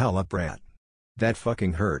 "Shut the hell up, brat. That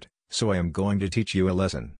fucking hurt, so I am going to teach you a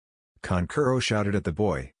lesson." Kankuro shouted at the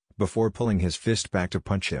boy, before pulling his fist back to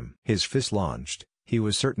punch him. His fist launched, he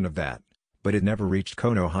was certain of that, but it never reached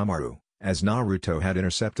Konohamaru, as Naruto had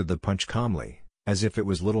intercepted the punch calmly, as if it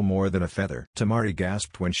was little more than a feather. Tamari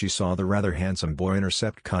gasped when she saw the rather handsome boy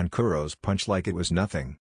intercept Kankuro's punch like it was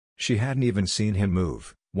nothing. She hadn't even seen him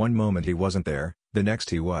move. One moment he wasn't there, the next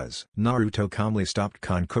he was. Naruto calmly stopped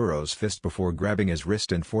Kankuro's fist before grabbing his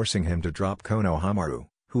wrist and forcing him to drop Konohamaru,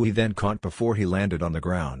 who he then caught before he landed on the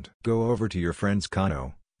ground. "Go over to your friends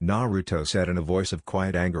Kano," Naruto said in a voice of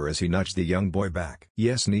quiet anger as he nudged the young boy back.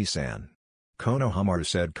 "Yes, Ni-san," Konohamaru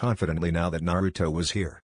said confidently now that Naruto was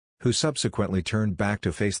here, who subsequently turned back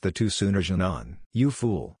to face the two Tsunajonan. "You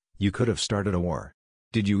fool, you could have started a war.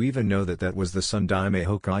 Did you even know that that was the Sandaime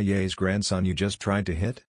Hokage's grandson you just tried to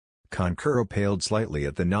hit?" Kankuro paled slightly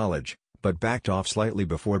at the knowledge, but backed off slightly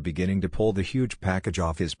before beginning to pull the huge package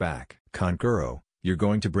off his back. "Kankuro, you're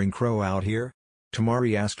going to bring Crow out here?"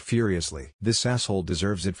 Tamari asked furiously. "This asshole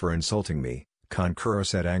deserves it for insulting me," Kankuro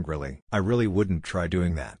said angrily. "I really wouldn't try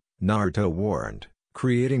doing that," Naruto warned,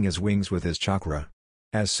 creating his wings with his chakra.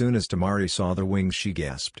 As soon as Tamari saw the wings she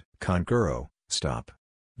gasped. "Kankuro, stop.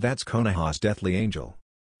 That's Konoha's deathly angel.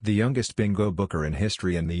 The youngest bingo booker in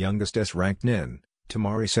history and the youngest S-ranked nin,"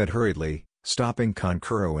 Tamari said hurriedly, stopping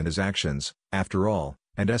Kankuro in his actions. "After all,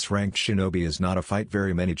 an S-ranked shinobi is not a fight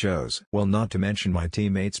very many chose. Well, not to mention my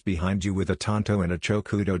teammates behind you with a tanto and a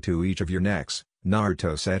chokudo to each of your necks,"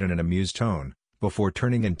 Naruto said in an amused tone, before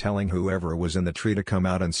turning and telling whoever was in the tree to come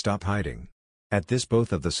out and stop hiding. At this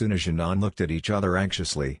both of the Tsunajonan looked at each other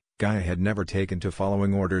anxiously. Gaia had never taken to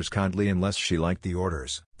following orders kindly unless she liked the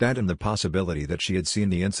orders. That and the possibility that she had seen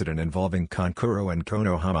the incident involving Kankuro and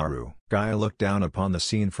Konohamaru. Gaia looked down upon the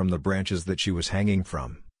scene from the branches that she was hanging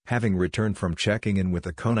from, having returned from checking in with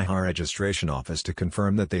the Konoha registration office to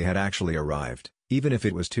confirm that they had actually arrived, even if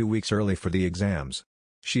it was 2 weeks early for the exams.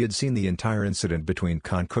 She had seen the entire incident between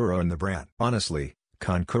Kankuro and the brat. Honestly,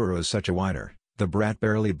 Kankuro is such a whiner, the brat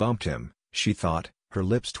barely bumped him, she thought, her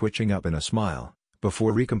lips twitching up in a smile,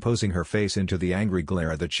 before recomposing her face into the angry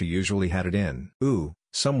glare that she usually had it in. "Ooh,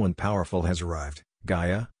 someone powerful has arrived.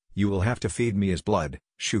 Gaia, you will have to feed me his blood,"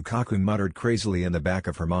 Shukaku muttered crazily in the back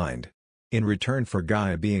of her mind. In return for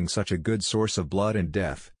Gaia being such a good source of blood and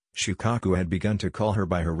death, Shukaku had begun to call her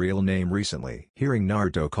by her real name recently. Hearing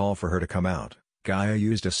Naruto call for her to come out, Gaia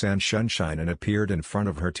used a sand sunshine and appeared in front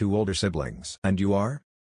of her 2 older siblings. "And you are?"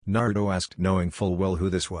 Naruto asked, knowing full well who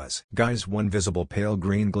this was. Gaia's one visible pale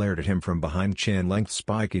green glared at him from behind chin-length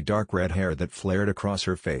spiky dark red hair that flared across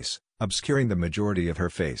her face, obscuring the majority of her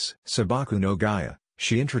face. "Sabaku no Gaia,"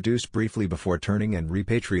 she introduced briefly before turning and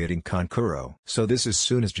repatriating Kankuro. "So this is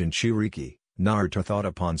Tsuna's Jinchuriki," Naruto thought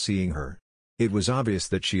upon seeing her. It was obvious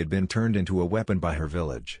that she had been turned into a weapon by her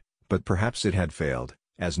village, but perhaps it had failed,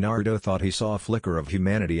 as Naruto thought he saw a flicker of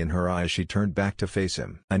humanity in her eye as she turned back to face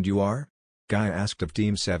him. "And you are?" Gaia asked of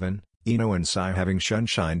Team 7, Ino and Sai having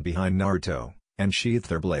sunshine behind Naruto, and sheathed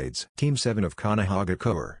their blades. "Team 7 of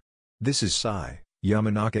Konohagakure. This is Sai,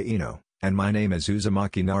 Yamanaka Ino, and my name is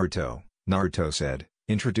Uzumaki Naruto," Naruto said,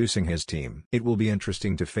 introducing his team. "It will be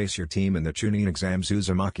interesting to face your team in the Chunin exams,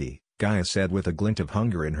 Uzumaki," Gaia said with a glint of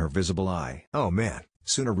hunger in her visible eye. "Oh man,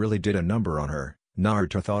 Suna really did a number on her,"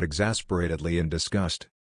 Naruto thought exasperatedly in disgust.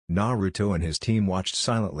 Naruto and his team watched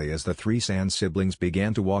silently as the 3 Sand siblings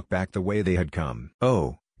began to walk back the way they had come.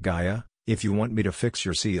 "Oh, Gaia, if you want me to fix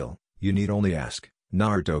your seal, you need only ask,"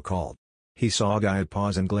 Naruto called. He saw Gaia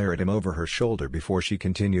pause and glare at him over her shoulder before she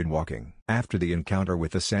continued walking. After the encounter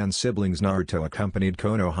with the Sand siblings, Naruto accompanied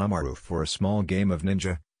Konohamaru for a small game of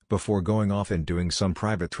ninja, before going off and doing some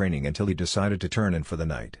private training until he decided to turn in for the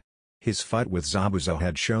night. His fight with Zabuza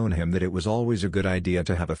had shown him that it was always a good idea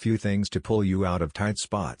to have a few things to pull you out of tight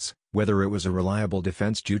spots, whether it was a reliable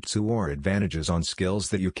defense jutsu or advantages on skills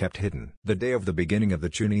that you kept hidden. The day of the beginning of the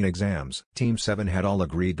Chunin exams, Team 7 had all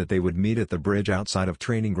agreed that they would meet at the bridge outside of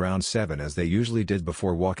Training Ground 7 as they usually did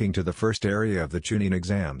before walking to the first area of the Chunin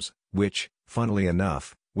exams, which, funnily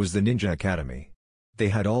enough, was the Ninja Academy. They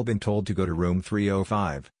had all been told to go to room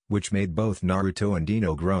 305, which made both Naruto and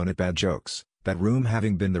Ino groan at bad jokes, that room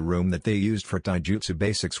having been the room that they used for taijutsu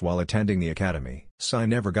basics while attending the academy. Sai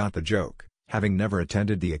never got the joke, having never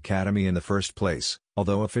attended the academy in the first place,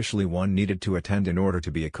 although officially one needed to attend in order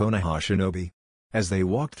to be a Konoha shinobi. As they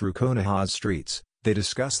walked through Konoha's streets, they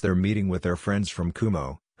discussed their meeting with their friends from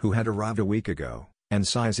Kumo, who had arrived a week ago, and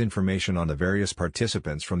Sai's information on the various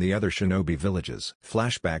participants from the other shinobi villages.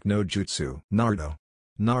 Flashback no jutsu.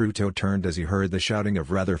 Naruto turned as he heard the shouting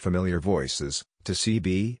of rather familiar voices, to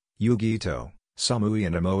CB, Yugito, Samui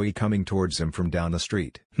and Amoe coming towards him from down the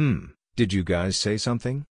street. Did you guys say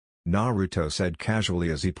something? Naruto said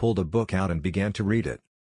casually as he pulled a book out and began to read it.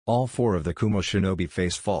 All four of the Kumo shinobi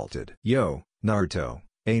face faulted. Yo, Naruto,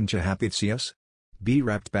 ain't ya happy to see us? B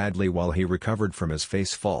rapped badly while he recovered from his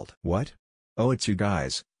face fault. What? Oh, it's you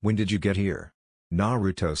guys, when did you get here?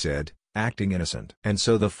 Naruto said, acting innocent. And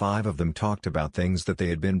so the five of them talked about things that they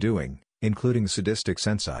had been doing, including sadistic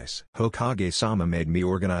sensais. Hokage-sama made me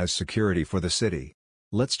organize security for the city.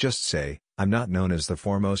 Let's just say, I'm not known as the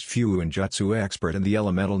foremost Fuinjutsu expert in the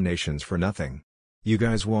elemental nations for nothing. You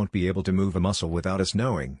guys won't be able to move a muscle without us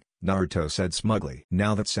knowing, Naruto said smugly.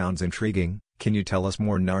 Now that sounds intriguing, can you tell us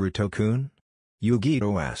more, Naruto-kun?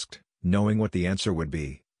 Yugito asked, knowing what the answer would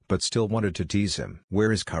be, but still wanted to tease him.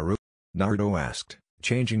 Where is Karu? Naruto asked,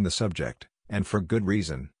 changing the subject, and for good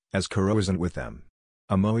reason, as Karu isn't with them.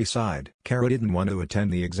 Amoe sighed. Karu didn't want to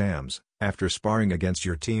attend the exams. After sparring against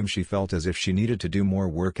your team she felt as if she needed to do more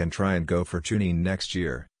work and try and go for Chunin next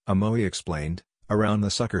year, Amoe explained, around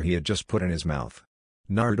the sucker he had just put in his mouth.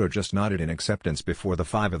 Naruto just nodded in acceptance before the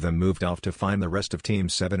five of them moved off to find the rest of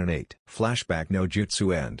Teams 7 and 8. Flashback no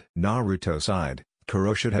jutsu end. Naruto sighed.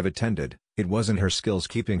 Kuro should have attended, it wasn't her skills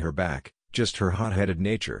keeping her back, just her hot-headed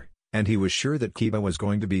nature, and he was sure that Kiba was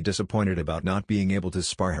going to be disappointed about not being able to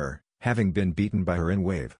spar her, having been beaten by her in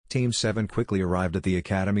wave. Team 7 quickly arrived at the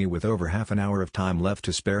academy with over half an hour of time left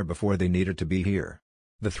to spare before they needed to be here.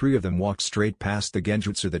 The three of them walked straight past the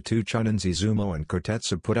genjutsu that two Chunin Izumo and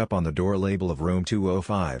Kotetsu put up on the door label of room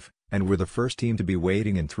 205, and were the first team to be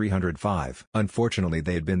waiting in 305. Unfortunately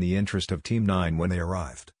they had been the interest of Team 9 when they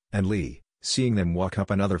arrived, and Lee, seeing them walk up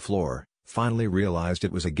another floor, finally realized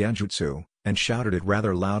it was a genjutsu, and shouted it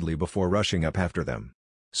rather loudly before rushing up after them.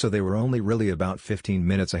 So they were only really about 15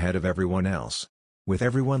 minutes ahead of everyone else. With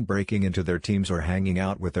everyone breaking into their teams or hanging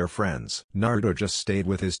out with their friends. Naruto just stayed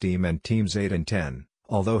with his team and Teams 8 and 10,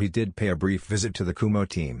 although he did pay a brief visit to the Kumo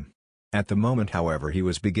team. At the moment however he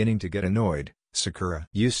was beginning to get annoyed. Sakura.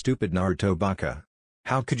 You stupid Naruto baka.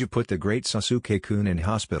 How could you put the great Sasuke-kun in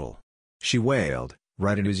hospital? She wailed,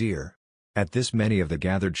 right in his ear. At this many of the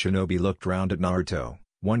gathered shinobi looked round at Naruto,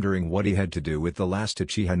 wondering what he had to do with the last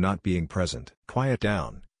Uchiha not being present. Quiet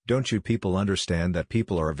down, don't you people understand that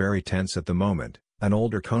people are very tense at the moment, an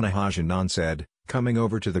older Konoha Jonin said, coming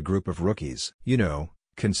over to the group of rookies. You know,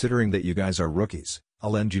 considering that you guys are rookies,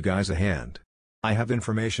 I'll lend you guys a hand. I have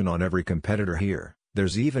information on every competitor here,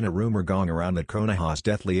 there's even a rumor going around that Konoha's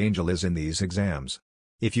deathly angel is in these exams.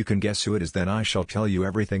 If you can guess who it is then I shall tell you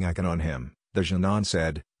everything I can on him, the Jonin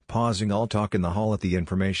said, pausing all talk in the hall at the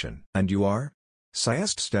information. And you are? Sai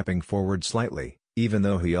asked stepping forward slightly, even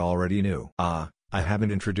though he already knew. I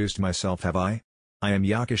haven't introduced myself have I? I am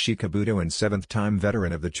Yakushi Kabuto and 7th-time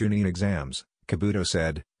veteran of the Chunin exams, Kabuto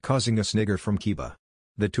said, causing a snigger from Kiba.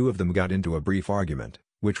 The two of them got into a brief argument,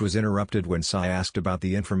 which was interrupted when Sai asked about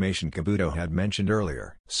the information Kabuto had mentioned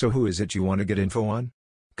earlier. So who is it you want to get info on?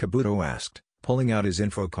 Kabuto asked, pulling out his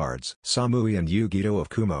info cards. Samui and Yugito of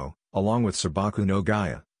Kumo, along with Sabaku no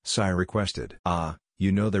Gaia, Sai requested.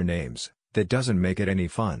 You know their names. That doesn't make it any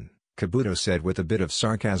fun, Kabuto said with a bit of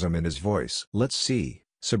sarcasm in his voice. Let's see,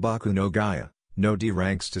 Sabaku no Gaia, no D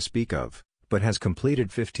ranks to speak of, but has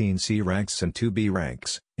completed 15 C ranks and 2 B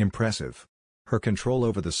ranks, impressive. Her control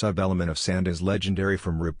over the sub-element of sand is legendary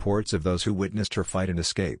from reports of those who witnessed her fight and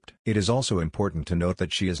escaped. It is also important to note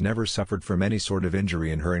that she has never suffered from any sort of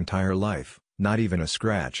injury in her entire life, not even a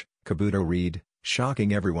scratch, Kabuto read,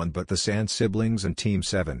 shocking everyone but the Sand siblings and Team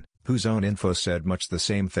 7, whose own info said much the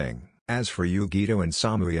same thing. As for Yugito and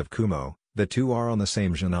Samui of Kumo, the two are on the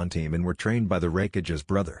same Jonin team and were trained by the Raikage's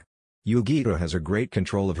brother. Yugito has a great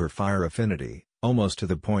control of her fire affinity, almost to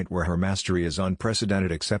the point where her mastery is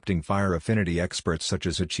unprecedented, accepting fire affinity experts such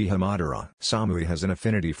as Uchiha Madara. Samui has an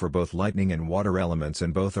affinity for both lightning and water elements,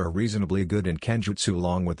 and both are reasonably good in Kenjutsu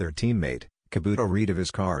along with their teammate. Kabuto read of his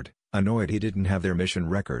card, annoyed he didn't have their mission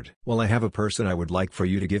record. "Well, I have a person I would like for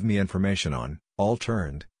you to give me information on." All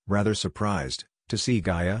turned, rather surprised, to see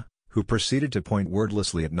Gaia, who proceeded to point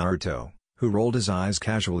wordlessly at Naruto, who rolled his eyes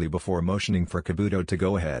casually before motioning for Kabuto to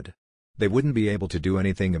go ahead. They wouldn't be able to do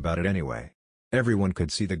anything about it anyway. Everyone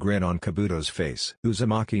could see the grin on Kabuto's face.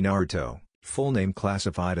 Uzumaki Naruto, full name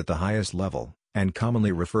classified at the highest level, and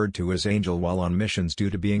commonly referred to as Angel while on missions due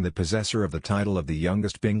to being the possessor of the title of the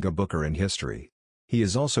youngest bingo booker in history. He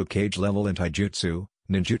is also cage level in taijutsu,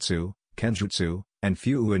 ninjutsu, kenjutsu, and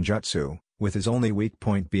fuuinjutsu, with his only weak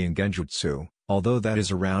point being genjutsu, although that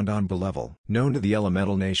is around Anbu level. Known to the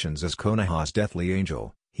elemental nations as Konoha's Deathly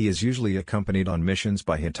Angel, he is usually accompanied on missions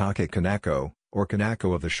by Hitake Kanako, or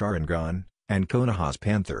Kanako of the Sharingan, and Konoha's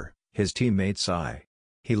Panther, his teammate Sai.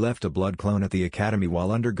 He left a blood clone at the academy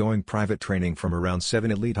while undergoing private training from around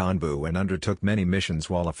 7 elite Anbu and undertook many missions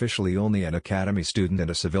while officially only an academy student and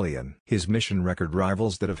a civilian. His mission record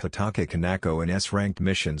rivals that of Hitake Kanako in S-ranked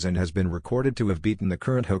missions and has been recorded to have beaten the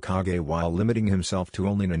current Hokage while limiting himself to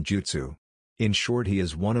only ninjutsu. In short, he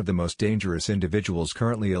is one of the most dangerous individuals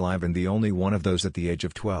currently alive and the only one of those at the age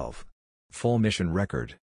of 12. Full mission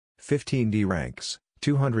record: 15 D ranks,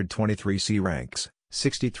 223 C ranks,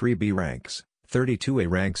 63 B ranks, 32 A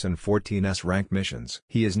ranks and 14 S rank missions.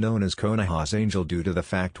 He is known as Konoha's Angel due to the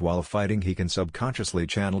fact while fighting he can subconsciously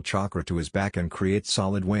channel chakra to his back and create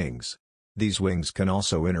solid wings. These wings can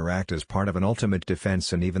also interact as part of an ultimate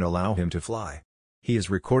defense and even allow him to fly. He is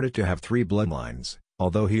recorded to have 3 bloodlines,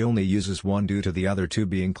 although he only uses one due to the other 2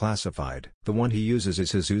 being classified. The one he uses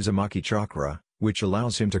is his Uzumaki chakra, which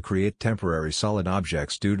allows him to create temporary solid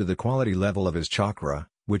objects due to the quality level of his chakra,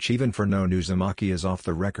 which even for known Uzumaki is off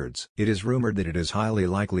the records. It is rumored that it is highly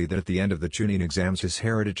likely that at the end of the Chunin exams his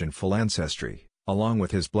heritage and full ancestry, along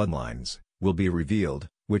with his bloodlines, will be revealed,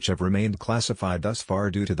 which have remained classified thus far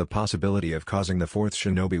due to the possibility of causing the Fourth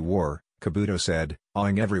Shinobi War, Kabuto said,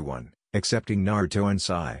 awing everyone, excepting Naruto and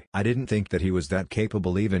Sai. "I didn't think that he was that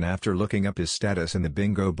capable even after looking up his status in the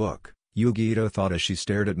bingo book," Yugi-Ito thought as she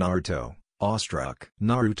stared at Naruto, awestruck.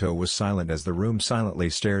 Naruto was silent as the room silently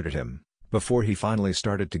stared at him, before he finally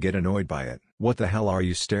started to get annoyed by it. "What the hell are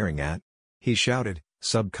you staring at?" he shouted,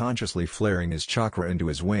 subconsciously flaring his chakra into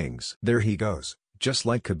his wings. "There he goes, just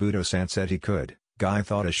like Kabuto-san said he could," Guy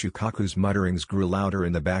thought as Shukaku's mutterings grew louder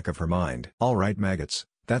in the back of her mind. "All right maggots,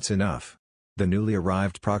 that's enough," the newly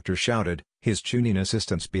arrived proctor shouted, his Chunin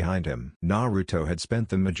assistants behind him. Naruto had spent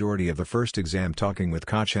the majority of the first exam talking with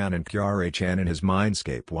Kachan and Kyare-chan in his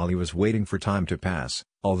mindscape while he was waiting for time to pass,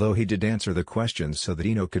 although he did answer the questions so that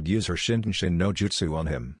Ino could use her Shintenshin no Jutsu on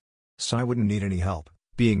him. Sai wouldn't need any help,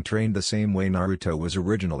 being trained the same way Naruto was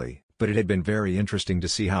originally, but it had been very interesting to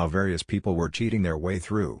see how various people were cheating their way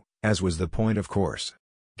through, as was the point of course.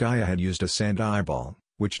 Gaia had used a sand eyeball,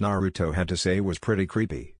 which Naruto had to say was pretty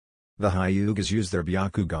creepy. The Hyugas used their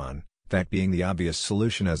Byakugan, that being the obvious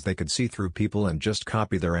solution as they could see through people and just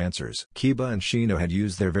copy their answers. Kiba and Shino had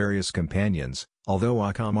used their various companions, although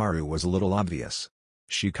Akamaru was a little obvious.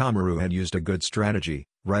 Shikamaru had used a good strategy,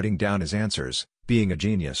 writing down his answers, being a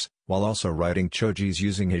genius, while also writing Choji's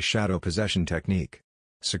using his shadow possession technique.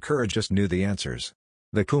 Sakura just knew the answers.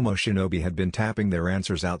 The Kumo shinobi had been tapping their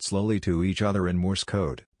answers out slowly to each other in Morse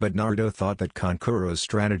code. But Naruto thought that Kankuro's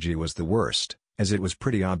strategy was the worst, as it was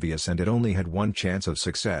pretty obvious and it only had one chance of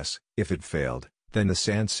success. If it failed, then the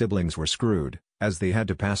Sand siblings were screwed, as they had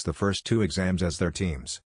to pass the first 2 exams as their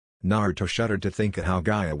teams. Naruto shuddered to think at how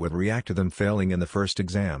Gaia would react to them failing in the first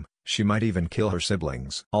exam. She might even kill her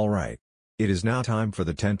siblings. Alright. It is now time for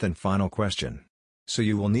the 10th and final question. So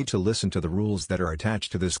you will need to listen to the rules that are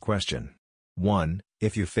attached to this question. 1.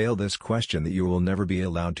 If you fail this question, that you will never be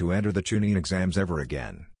allowed to enter the Chunin exams ever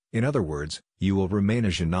again. In other words, you will remain a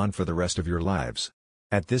Genin for the rest of your lives.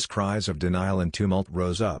 At this, cries of denial and tumult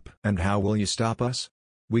rose up. "And how will you stop us?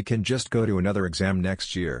 We can just go to another exam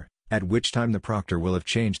next year, at which time the proctor will have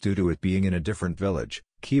changed due to it being in a different village,"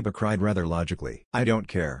 Kiba cried rather logically. "I don't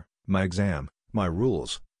care, my exam, my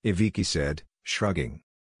rules," Ibiki said, shrugging.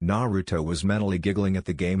 Naruto was mentally giggling at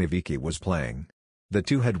the game Ibiki was playing. The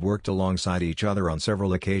two had worked alongside each other on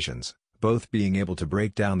several occasions, both being able to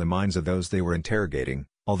break down the minds of those they were interrogating,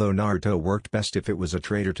 although Naruto worked best if it was a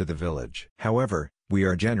traitor to the village. "However, we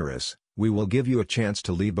are generous, we will give you a chance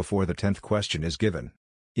to leave before the 10th question is given.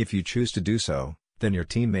 If you choose to do so, then your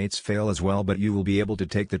teammates fail as well, but you will be able to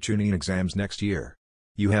take the Chunin exams next year.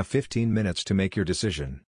 You have 15 minutes to make your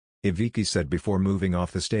decision." Ibuki said before moving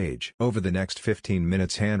off the stage. Over the next 15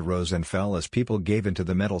 minutes hand rose and fell as people gave into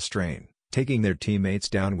the metal strain, taking their teammates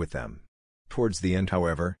down with them. Towards the end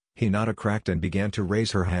however, Hinata cracked and began to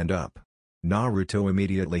raise her hand up. Naruto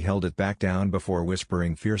immediately held it back down before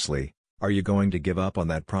whispering fiercely, "Are you going to give up on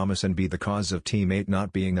that promise and be the cause of teammate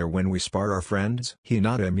not being there when we spar our friends?"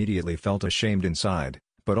 Hinata immediately felt ashamed inside,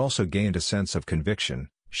 but also gained a sense of conviction.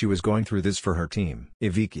 She was going through this for her team.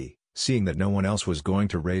 Ibuki, seeing that no one else was going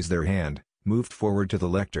to raise their hand, moved forward to the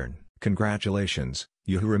lectern. "Congratulations,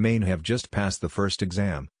 you who remain have just passed the first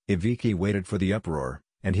exam." Ibuki waited for the uproar,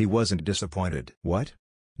 and he wasn't disappointed. "What?"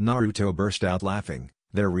 Naruto burst out laughing.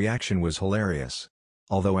 Their reaction was hilarious.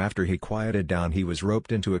 Although after he quieted down he was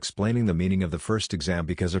roped into explaining the meaning of the first exam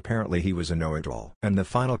because apparently he was a know-it-all. "And the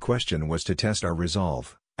final question was to test our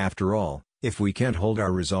resolve. After all, if we can't hold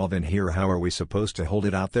our resolve in here, how are we supposed to hold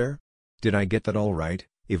it out there? Did I get that all right,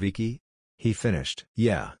 Ibuki?" He finished.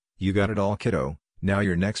 "Yeah, you got it all, kiddo. Now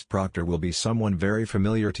your next proctor will be someone very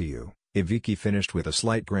familiar to you." Ibuki finished with a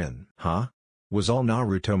slight grin. "Huh?" was all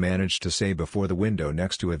Naruto managed to say before the window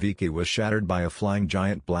next to Ibuki was shattered by a flying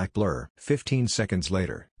giant black blur. 15 seconds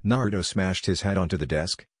later, Naruto smashed his head onto the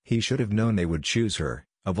desk. He should have known they would choose her,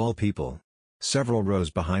 of all people. Several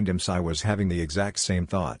rows behind him, Sai was having the exact same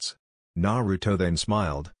thoughts. Naruto then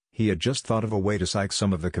smiled. He had just thought of a way to psych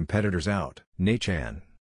some of the competitors out. "Ne-chan!"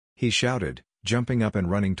 he shouted, jumping up and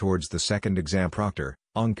running towards the second exam proctor,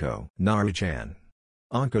 Anko. "Naru-chan!"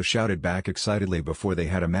 Anko shouted back excitedly before they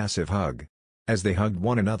had a massive hug. As they hugged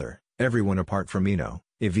one another, everyone apart from Ino,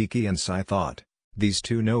 Ibuki and Sai thought, "These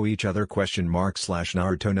two know each other?"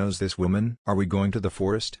 Naruto knows this woman. "Are we going to the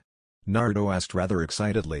forest?" Naruto asked rather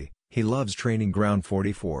excitedly. He loves training ground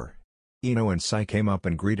 44. Ino and Sai came up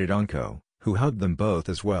and greeted Anko, who hugged them both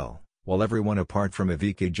as well, while everyone apart from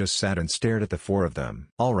Ibuki just sat and stared at the four of them.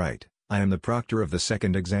 "Alright, I am the proctor of the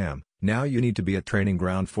second exam. Now you need to be at training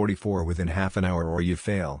ground 44 within half an hour or you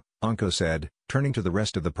fail," Anko said, turning to the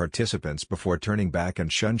rest of the participants before turning back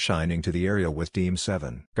and shining to the area with Team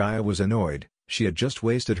 7. Gaia was annoyed. She had just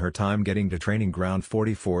wasted her time getting to training ground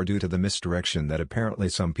 44 due to the misdirection that apparently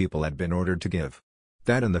some people had been ordered to give.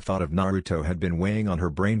 That and the thought of Naruto had been weighing on her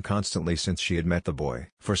brain constantly since she had met the boy.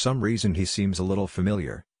 "For some reason he seems a little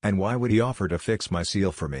familiar, and why would he offer to fix my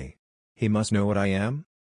seal for me? He must know what I am?"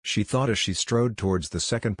 she thought as she strode towards the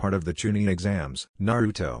second part of the Chunin exams.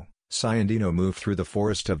 Naruto, Sai and Ino moved through the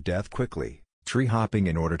forest of death quickly, tree-hopping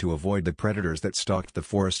in order to avoid the predators that stalked the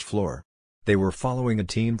forest floor. They were following a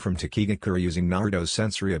team from Takigakura using Naruto's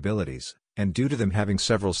sensory abilities, and due to them having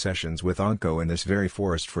several sessions with Anko in this very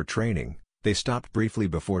forest for training, they stopped briefly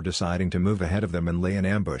before deciding to move ahead of them and lay an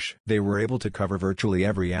ambush. They were able to cover virtually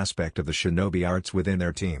every aspect of the shinobi arts within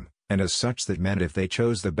their team, and as such that meant if they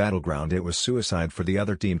chose the battleground it was suicide for the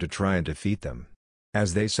other team to try and defeat them.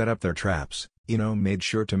 As they set up their traps, Ino made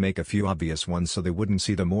sure to make a few obvious ones so they wouldn't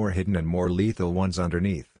see the more hidden and more lethal ones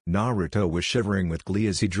underneath. Naruto was shivering with glee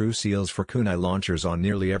as he drew seals for kunai launchers on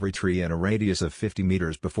nearly every tree in a radius of 50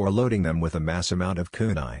 meters before loading them with a mass amount of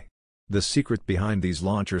kunai. The secret behind these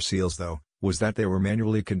launcher seals though, was that they were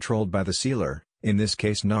manually controlled by the sealer, in this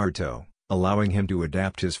case Naruto, allowing him to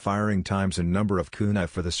adapt his firing times and number of kunai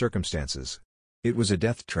for the circumstances. It was a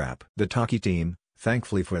death trap. The Taki team,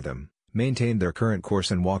 thankfully for them, maintained their current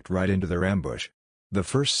course and walked right into their ambush. The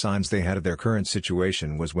first signs they had of their current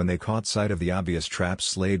situation was when they caught sight of the obvious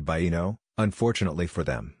traps laid by Ino. Unfortunately for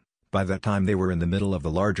them, by that time they were in the middle of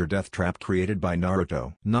the larger death trap created by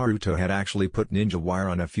Naruto. Naruto had actually put ninja wire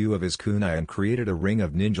on a few of his kunai and created a ring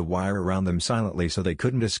of ninja wire around them silently so they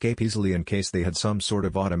couldn't escape easily in case they had some sort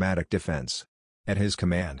of automatic defense. At his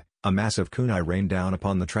command, a massive kunai rained down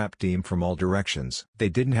upon the trap team from all directions. They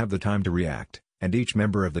didn't have the time to react, and each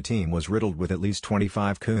member of the team was riddled with at least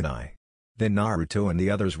 25 kunai. Then Naruto and the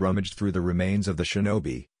others rummaged through the remains of the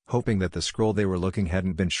shinobi, hoping that the scroll they were looking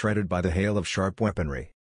hadn't been shredded by the hail of sharp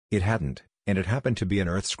weaponry. It hadn't, and it happened to be an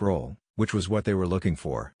earth scroll, which was what they were looking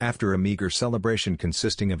for. After a meager celebration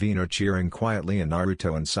consisting of Ino cheering quietly and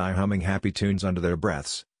Naruto and Sai humming happy tunes under their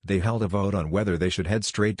breaths, they held a vote on whether they should head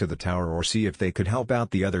straight to the tower or see if they could help out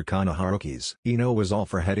the other Konoharukis. Ino was all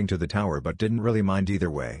for heading to the tower but didn't really mind either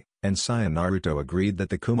way, and Sai and Naruto agreed that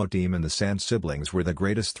the Kumo team and the Sand siblings were the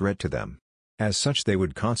greatest threat to them. As such they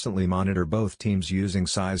would constantly monitor both teams using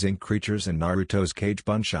Sai's ink creatures and Naruto's cage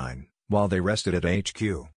bunshine, while they rested at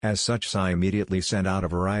HQ. As such Sai immediately sent out a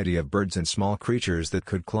variety of birds and small creatures that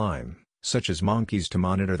could climb, such as monkeys to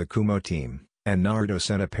monitor the Kumo team, and Naruto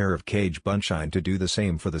sent a pair of cage bunshine to do the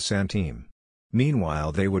same for the Sand team.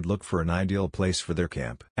 Meanwhile they would look for an ideal place for their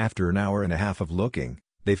camp. After an hour and a half of looking,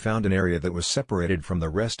 they found an area that was separated from the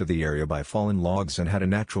rest of the area by fallen logs and had a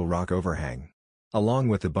natural rock overhang. along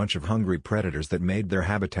with a bunch of hungry predators that made their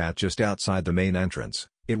habitat just outside the main entrance.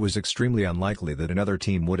 It was extremely unlikely that another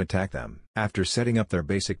team would attack them. After setting up their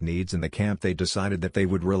basic needs in the camp, they decided that they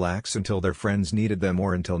would relax until their friends needed them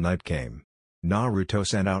or until night came. Naruto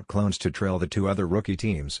sent out clones to trail the two other rookie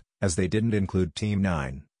teams, as they didn't include Team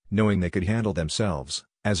 9, knowing they could handle themselves,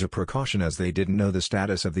 as a precaution as they didn't know the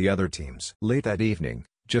status of the other teams. Late that evening,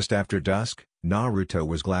 just after dusk, Naruto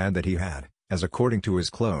was glad that he had, as according to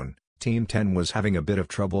his clone, Team 10 was having a bit of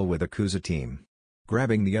trouble with the Kuza team.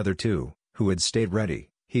 Grabbing the other two, who had stayed ready,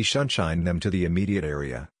 he sunshined them to the immediate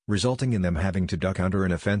area, resulting in them having to duck under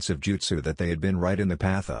an offensive jutsu that they had been right in the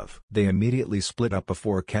path of. They immediately split up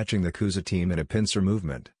before catching the Kuza team in a pincer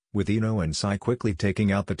movement, with Ino and Sai quickly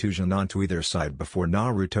taking out the two Genin to either side before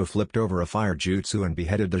Naruto flipped over a fire jutsu and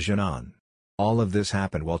beheaded the Genin. All of this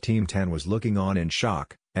happened while Team 10 was looking on in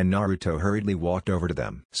shock, and Naruto hurriedly walked over to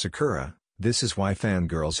them. Sakura, this is why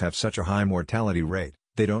fangirls have such a high mortality rate.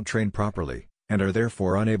 They don't train properly, and are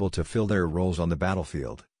therefore unable to fill their roles on the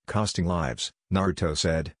battlefield, costing lives, Naruto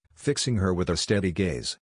said, fixing her with a steady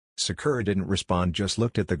gaze. Sakura didn't respond, just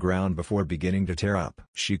looked at the ground before beginning to tear up.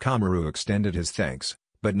 Shikamaru extended his thanks,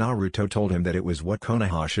 but Naruto told him that it was what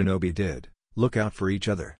Konoha shinobi did, look out for each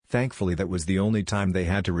other. Thankfully that was the only time they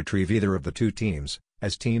had to retrieve either of the two teams,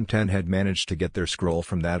 as Team 10 had managed to get their scroll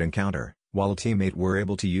from that encounter, while a teammate were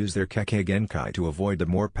able to use their Kekkei Genkai to avoid the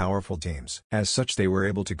more powerful teams. As such they were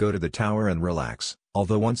able to go to the tower and relax,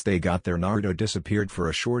 although once they got there Naruto disappeared for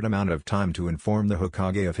a short amount of time to inform the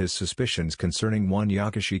Hokage of his suspicions concerning one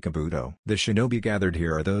Yakashi Kabuto. The shinobi gathered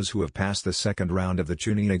here are those who have passed the second round of the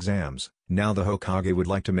Chunin exams. Now the Hokage would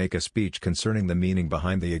like to make a speech concerning the meaning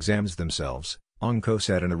behind the exams themselves, Anko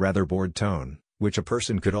said in a rather bored tone, which a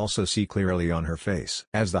person could also see clearly on her face.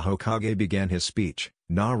 As the Hokage began his speech,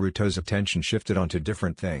 Naruto's attention shifted onto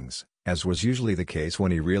different things, as was usually the case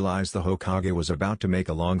when he realized the Hokage was about to make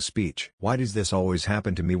a long speech. Why does this always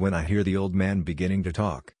happen to me when I hear the old man beginning to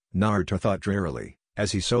talk? Naruto thought drearily,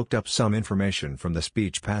 as he soaked up some information from the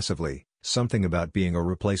speech passively, something about being a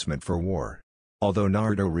replacement for war. Although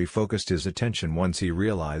Naruto refocused his attention once he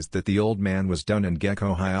realized that the old man was done and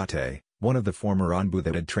Gekko Hayate, one of the former Anbu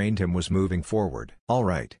that had trained him, was moving forward.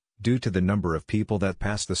 Alright, due to the number of people that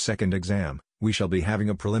passed the second exam, we shall be having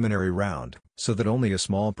a preliminary round, so that only a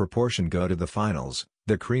small proportion go to the finals,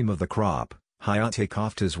 the cream of the crop. Hayate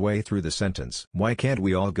coughed his way through the sentence. Why can't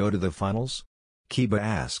we all go to the finals? Kiba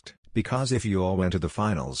asked. Because if you all went to the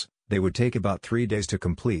finals, they would take about 3 days to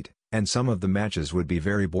complete, and some of the matches would be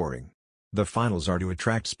very boring. The finals are to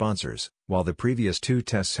attract sponsors, while the previous two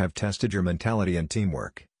tests have tested your mentality and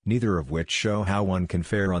teamwork, neither of which show how one can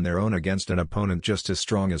fare on their own against an opponent just as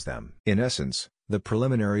strong as them. In essence, the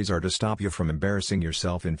preliminaries are to stop you from embarrassing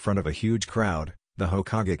yourself in front of a huge crowd, the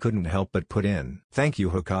Hokage couldn't help but put in. Thank you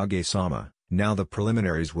Hokage-sama. Now the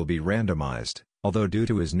preliminaries will be randomized, although due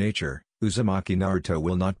to his nature, Uzumaki Naruto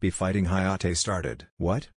will not be fighting. Hayate started.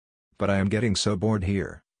 What? But I am getting so bored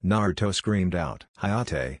here, Naruto screamed out.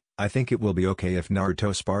 Hayate, I think it will be okay if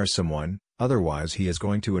Naruto spars someone, otherwise he is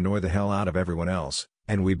going to annoy the hell out of everyone else,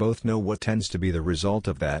 and we both know what tends to be the result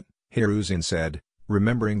of that, Hiruzen said,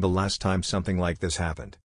 remembering the last time something like this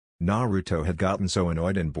happened. Naruto had gotten so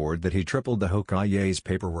annoyed and bored that he tripled the Hokage's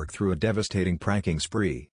paperwork through a devastating pranking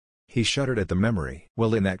spree. He shuddered at the memory.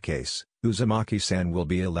 Well, in that case, Uzumaki-san will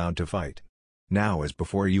be allowed to fight. Now as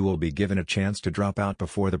before, you will be given a chance to drop out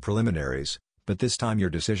before the preliminaries, but this time your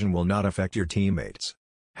decision will not affect your teammates.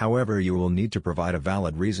 However, you will need to provide a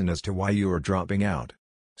valid reason as to why you are dropping out.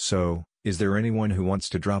 So, is there anyone who wants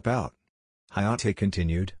to drop out? Hayate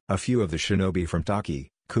continued. A few of the shinobi from Taki,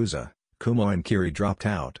 Kuza, Kumo and Kiri dropped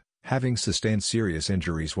out, having sustained serious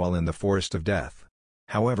injuries while in the Forest of Death.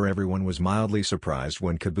 However, everyone was mildly surprised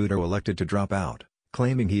when Kabuto elected to drop out,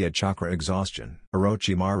 claiming he had chakra exhaustion.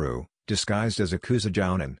 Orochimaru, disguised as a Kuza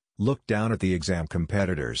Jounin, looked down at the exam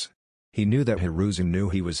competitors. He knew that Hiruzen knew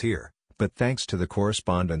he was here, but thanks to the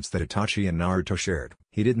correspondence that Itachi and Naruto shared,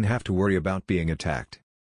 he didn't have to worry about being attacked.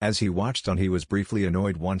 As he watched on, he was briefly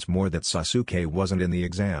annoyed once more that Sasuke wasn't in the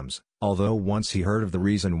exams, although once he heard of the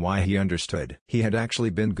reason why, he understood. He had actually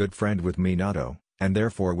been good friend with Minato, and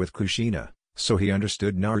therefore with Kushina, so he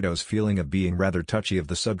understood Naruto's feeling of being rather touchy of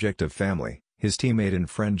the subject of family. His teammate and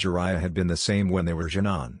friend Jiraiya had been the same when they were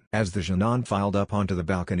Genin. As the Genin filed up onto the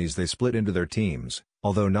balconies, they split into their teams,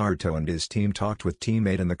 although Naruto and his team talked with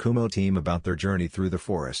teammate and the Kumo team about their journey through the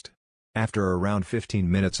forest. After around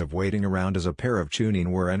 15 minutes of waiting around as a pair of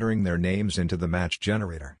Chunin were entering their names into the match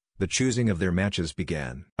generator, the choosing of their matches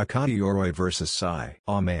began. Akane Yoroi vs Sai.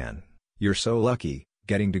 Aw man. You're so lucky,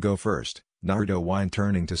 getting to go first, Naruto whined,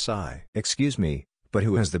 turning to Sai. Excuse me, but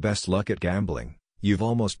who has the best luck at gambling? You've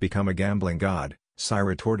almost become a gambling god, Sai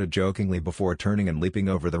retorted jokingly before turning and leaping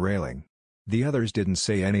over the railing. The others didn't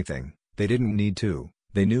say anything, they didn't need to,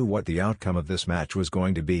 they knew what the outcome of this match was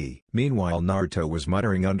going to be. Meanwhile Naruto was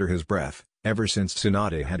muttering under his breath, ever since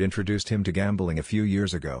Tsunade had introduced him to gambling a few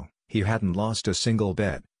years ago, he hadn't lost a single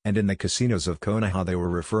bet, and in the casinos of Konoha they were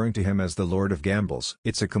referring to him as the Lord of Gambles.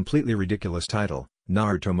 It's a completely ridiculous title,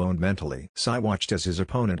 Naruto moaned mentally. Sai watched as his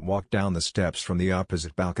opponent walked down the steps from the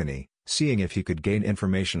opposite balcony, seeing if he could gain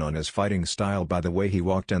information on his fighting style by the way he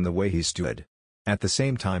walked and the way he stood. At the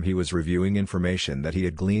same time he was reviewing information that he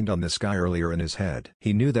had gleaned on this guy earlier in his head.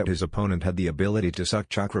 He knew that his opponent had the ability to suck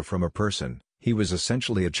chakra from a person, he was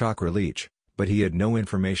essentially a chakra leech, but he had no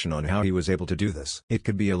information on how he was able to do this. It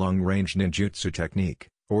could be a long-range ninjutsu technique,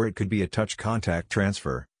 or it could be a touch-contact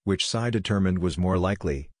transfer, which Sai determined was more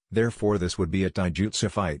likely, therefore this would be a taijutsu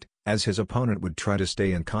fight, as his opponent would try to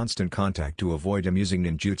stay in constant contact to avoid him using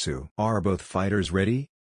ninjutsu. Are both fighters ready?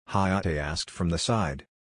 Hayate asked from the side.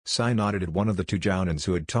 Sai nodded at one of the two jounins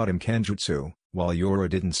who had taught him kenjutsu, while Yoro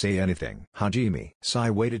didn't say anything. Hajime. Sai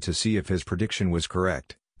waited to see if his prediction was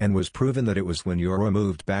correct, and was proven that it was when Yoro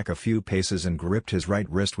moved back a few paces and gripped his right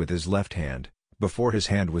wrist with his left hand, before his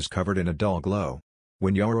hand was covered in a dull glow.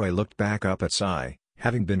 When Yoroi looked back up at Sai,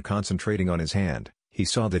 having been concentrating on his hand, he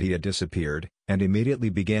saw that he had disappeared, and immediately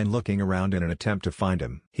began looking around in an attempt to find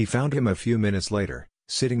him. He found him a few minutes later,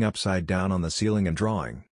 sitting upside down on the ceiling and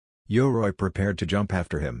drawing. Yoroi prepared to jump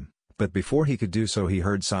after him, but before he could do so he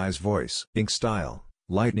heard Sai's voice. Ink style,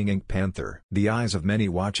 lightning ink panther. The eyes of many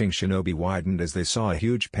watching shinobi widened as they saw a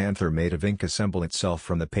huge panther made of ink assemble itself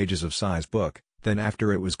from the pages of Sai's book, then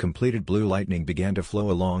after it was completed blue lightning began to flow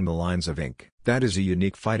along the lines of ink. That is a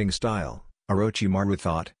unique fighting style, Orochimaru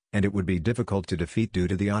thought, and it would be difficult to defeat due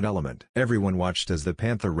to the odd element. Everyone watched as the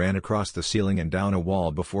panther ran across the ceiling and down a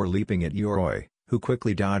wall before leaping at Yoroi, who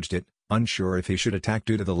quickly dodged it, unsure if he should attack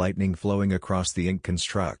due to the lightning flowing across the ink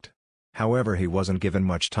construct. However, he wasn't given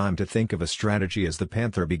much time to think of a strategy as the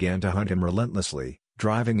panther began to hunt him relentlessly,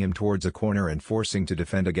 driving him towards a corner and forcing to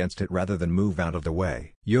defend against it rather than move out of the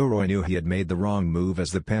way. Yoroi knew he had made the wrong move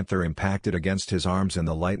as the panther impacted against his arms and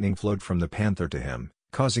the lightning flowed from the panther to him,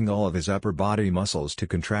 causing all of his upper body muscles to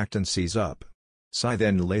contract and seize up. Sai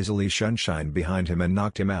then lazily shunshine behind him and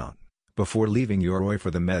knocked him out, before leaving Yoroi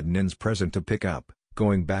for the med nins present to pick up,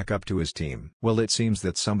 going back up to his team. Well, it seems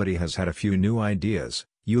that somebody has had a few new ideas,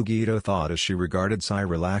 Yugi-Ito thought as she regarded Sai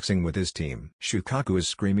relaxing with his team. Shukaku is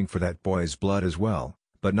screaming for that boy's blood as well,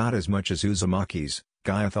 but not as much as Uzumaki's,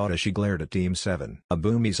 Gaia thought as she glared at Team 7.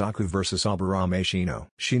 Abumi Zaku vs Aburame Shino.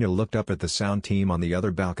 Shino looked up at the sound team on the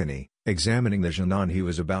other balcony, examining the Jonin he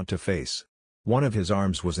was about to face. One of his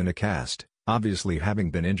arms was in a cast, obviously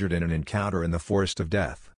having been injured in an encounter in the Forest of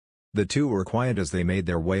Death. The two were quiet as they made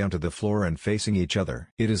their way onto the floor and facing each other.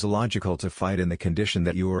 It is illogical to fight in the condition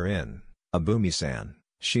that you are in, Abumi-san,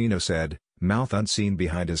 Shino said, mouth unseen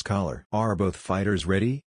behind his collar. Are both fighters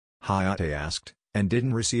ready? Hayate asked, and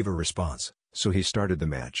didn't receive a response, so he started the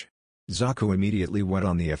match. Zaku immediately went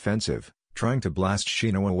on the offensive, trying to blast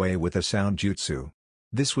Shino away with a sound jutsu.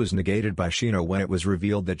 This was negated by Shino when it was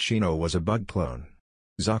revealed that Shino was a bug clone.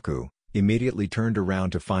 Zaku immediately turned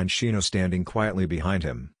around to find Shino standing quietly behind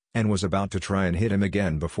him, and was about to try and hit him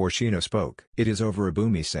again before Shino spoke. It is over,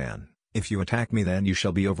 Abumi-san. If you attack me then you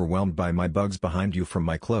shall be overwhelmed by my bugs behind you from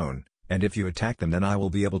my clone, and if you attack them then I will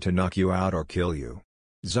be able to knock you out or kill you.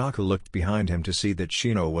 Zaku looked behind him to see that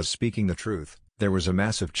Shino was speaking the truth. There was a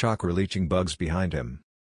massive chakra leeching bugs behind him.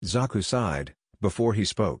 Zaku sighed, before he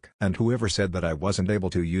spoke. And whoever said that I wasn't able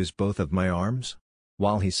to use both of my arms?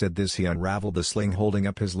 While he said this he unraveled the sling holding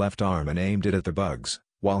up his left arm and aimed it at the bugs,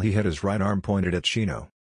 while he had his right arm pointed at Shino.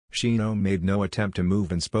 Shino made no attempt to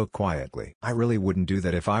move and spoke quietly. I really wouldn't do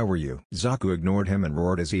that if I were you. Zaku ignored him and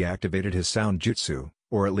roared as he activated his sound jutsu,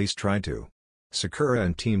 or at least tried to. Sakura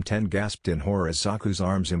and Team 10 gasped in horror as Zaku's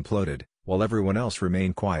arms imploded, while everyone else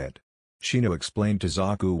remained quiet. Shino explained to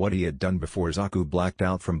Zaku what he had done before Zaku blacked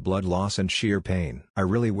out from blood loss and sheer pain. I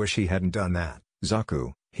really wish he hadn't done that.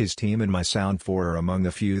 Zaku, his team and my Sound 4 are among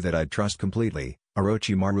the few that I'd trust completely,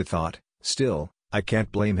 Orochimaru thought. Still, I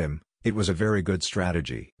can't blame him. It was a very good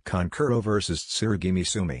strategy. Kankuro vs Tsurugi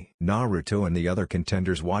Misumi. Naruto and the other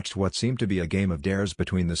contenders watched what seemed to be a game of dares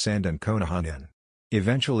between the Sand and Konoha nin.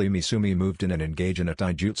 Eventually Misumi moved in and engaged in a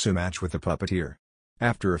taijutsu match with the puppeteer.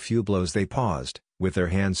 After a few blows they paused, with their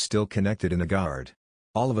hands still connected in a guard.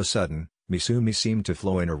 All of a sudden, Misumi seemed to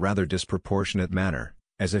flow in a rather disproportionate manner,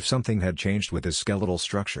 as if something had changed with his skeletal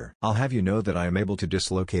structure. I'll have you know that I am able to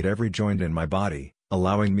dislocate every joint in my body,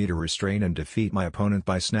 allowing me to restrain and defeat my opponent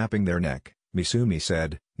by snapping their neck, Misumi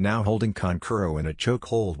said, now holding Kankuro in a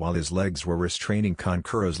chokehold while his legs were restraining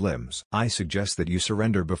Kankuro's limbs. I suggest that you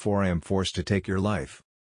surrender before I am forced to take your life.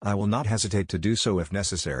 I will not hesitate to do so if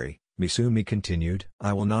necessary, Misumi continued.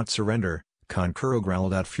 I will not surrender, Kankuro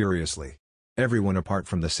growled out furiously. Everyone apart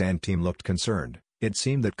from the Sand team looked concerned. It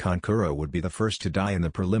seemed that Kankuro would be the first to die in the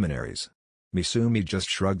preliminaries. Misumi just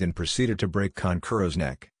shrugged and proceeded to break Kankuro's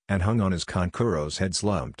neck, and hung on as Kankuro's head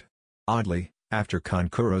slumped. Oddly, after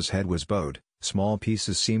Kankuro's head was bowed, small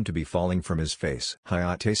pieces seemed to be falling from his face.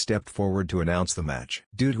 Hayate stepped forward to announce the match.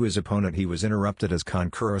 Due to his opponent, he was interrupted as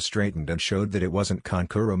Kankuro straightened and showed that it wasn't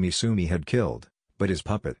Kankuro Misumi had killed, but his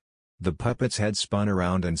puppet. The puppet's head spun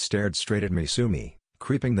around and stared straight at Misumi,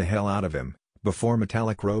 creeping the hell out of him, before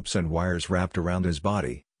metallic ropes and wires wrapped around his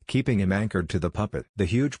body, keeping him anchored to the puppet. The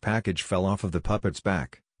huge package fell off of the puppet's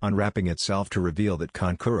back, unwrapping itself to reveal that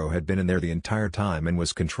Kankuro had been in there the entire time and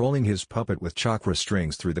was controlling his puppet with chakra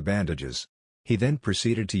strings through the bandages. He then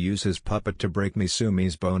proceeded to use his puppet to break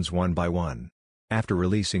Misumi's bones one by one. After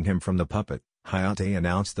releasing him from the puppet, Hayate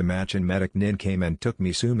announced the match and Medic Nin came and took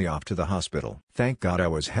Misumi off to the hospital. Thank God I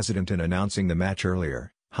was hesitant in announcing the match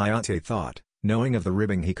earlier, Hayate thought, knowing of the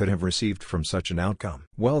ribbing he could have received from such an outcome.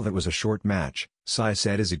 Well, that was a short match, Sai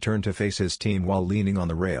said as he turned to face his team while leaning on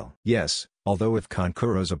the rail. Yes, although if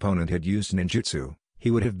Kankuro's opponent had used ninjutsu,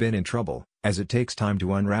 he would have been in trouble, as it takes time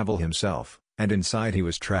to unravel himself, and inside he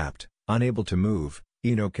was trapped, unable to move.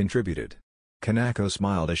 Ino contributed. Kanako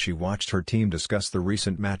smiled as she watched her team discuss the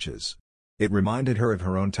recent matches. It reminded her of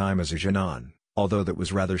her own time as a Genin, although that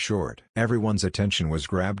was rather short. Everyone's attention was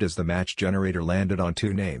grabbed as the match generator landed on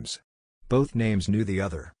two names. Both names knew the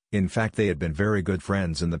other, in fact they had been very good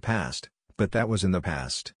friends in the past, but that was in the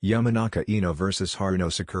past. Yamanaka Ino vs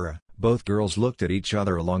Haruno Sakura. Both girls looked at each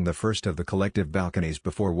other along the first of the collective balconies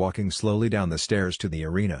before walking slowly down the stairs to the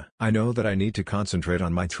arena. I know that I need to concentrate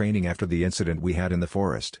on my training after the incident we had in the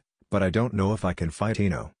forest, but I don't know if I can fight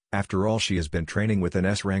Ino. After all, she has been training with an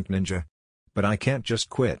S-rank ninja. But I can't just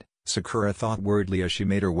quit, Sakura thought worriedly as she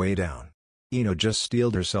made her way down. Ino just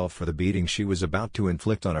steeled herself for the beating she was about to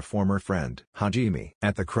inflict on a former friend. Hajime.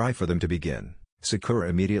 At the cry for them to begin, Sakura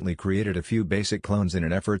immediately created a few basic clones in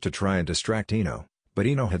an effort to try and distract Ino, but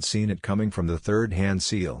Ino had seen it coming from the third hand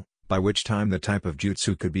seal, by which time the type of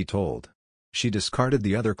jutsu could be told. She discarded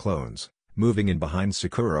the other clones, moving in behind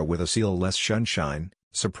Sakura with a seal-less shunshine,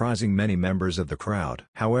 surprising many members of the crowd.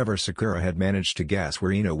 However, Sakura had managed to guess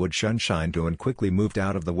where Ino would shunshine to and quickly moved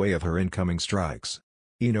out of the way of her incoming strikes.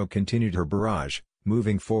 Ino continued her barrage,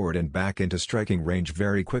 moving forward and back into striking range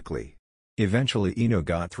very quickly. Eventually Ino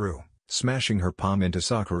got through, smashing her palm into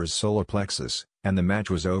Sakura's solar plexus, and the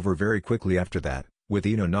match was over very quickly after that, with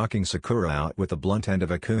Ino knocking Sakura out with the blunt end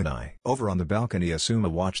of a kunai. Over on the balcony, Asuma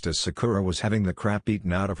watched as Sakura was having the crap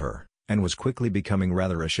beaten out of her, and was quickly becoming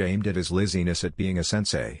rather ashamed at his laziness at being a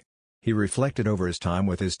sensei. He reflected over his time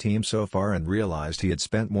with his team so far and realized he had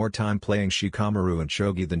spent more time playing Shikamaru and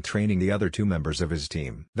Shogi than training the other two members of his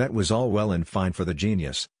team. That was all well and fine for the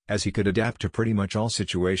genius, as he could adapt to pretty much all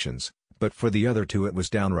situations, but for the other two it was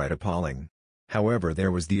downright appalling. However,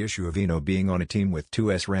 there was the issue of Ino being on a team with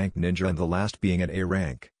two S-rank ninja and the last being at A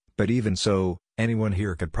rank, but even so, anyone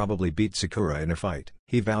here could probably beat Sakura in a fight.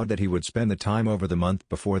 He vowed that he would spend the time over the month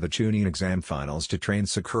before the Chunin exam finals to train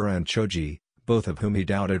Sakura and Choji, both of whom he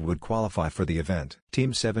doubted would qualify for the event.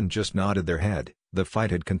 Team 7 just nodded their head. The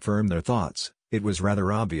fight had confirmed their thoughts. It was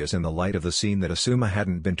rather obvious in the light of the scene that Asuma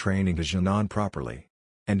hadn't been training his Genin properly.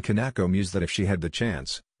 And Kanako mused that if she had the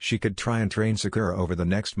chance, she could try and train Sakura over the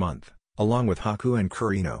next month, along with Haku and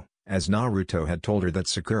Kurino, as Naruto had told her that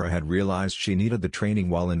Sakura had realized she needed the training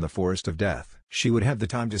while in the Forest of Death. She would have the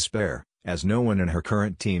time to spare, as no one in her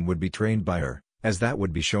current team would be trained by her, as that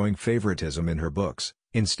would be showing favoritism in her books.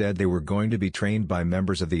 Instead, they were going to be trained by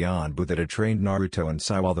members of the Anbu that had trained Naruto and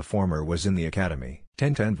Sai while the former was in the academy.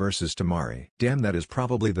 Tenten vs Temari. Damn, that is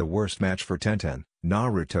probably the worst match for Tenten,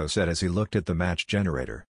 Naruto said as he looked at the match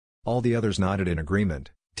generator. All the others nodded in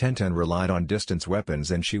agreement. Tenten relied on distance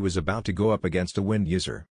weapons and she was about to go up against a wind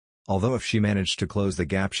user. Although if she managed to close the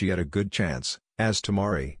gap she had a good chance, as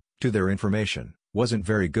Temari, to their information, wasn't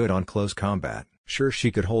very good on close combat. Sure,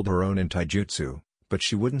 she could hold her own in taijutsu, but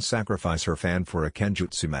she wouldn't sacrifice her fan for a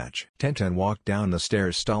kenjutsu match. Tenten walked down the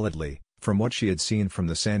stairs stolidly. From what she had seen from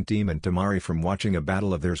the Sand Team and Temari from watching a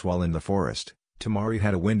battle of theirs while in the forest, Temari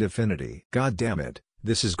had a wind affinity. God damn it,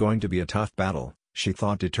 this is going to be a tough battle, she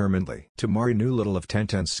thought determinedly. Temari knew little of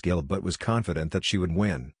Tenten's skill but was confident that she would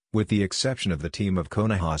win, with the exception of the team of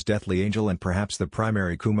Konoha's Deathly Angel and perhaps the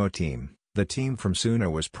primary Kumo team. The team from Suna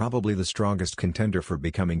was probably the strongest contender for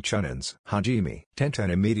becoming Chunins. Hajime. Tenten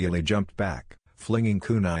immediately jumped back, flinging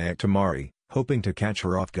kunai at Temari, hoping to catch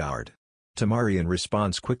her off guard. Temari in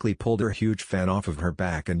response quickly pulled her huge fan off of her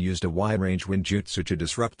back and used a wide-range Winjutsu to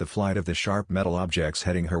disrupt the flight of the sharp metal objects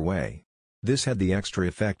heading her way. This had the extra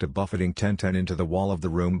effect of buffeting Tenten into the wall of the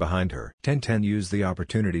room behind her. Tenten used the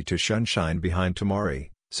opportunity to shine behind Temari,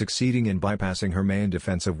 succeeding in bypassing her main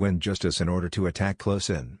defensive Winjutsu in order to attack close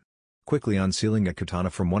in. Quickly unsealing a katana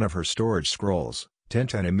from one of her storage scrolls,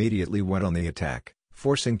 Tenten immediately went on the attack,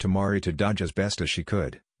 forcing Temari to dodge as best as she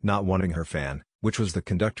could, not wanting her fan, which was the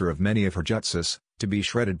conductor of many of her jutsus, to be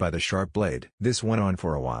shredded by the sharp blade. This went on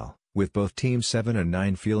for a while, with both Team 7 and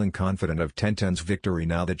 9 feeling confident of Tenten's victory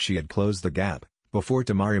now that she had closed the gap, before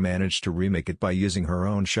Temari managed to remake it by using her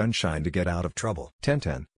own shunshine to get out of trouble.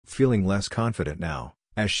 Tenten, feeling less confident now,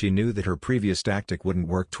 as she knew that her previous tactic wouldn't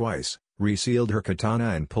work twice, resealed her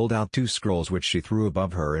katana and pulled out 2 scrolls which she threw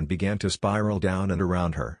above her and began to spiral down and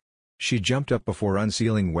around her. She jumped up before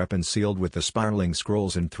unsealing weapons sealed with the spiraling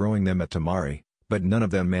scrolls and throwing them at Temari, but none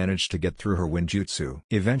of them managed to get through her Winjutsu.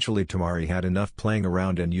 Eventually Temari had enough playing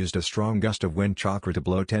around and used a strong gust of wind chakra to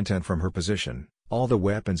blow Tenten from her position, all the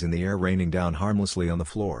weapons in the air raining down harmlessly on the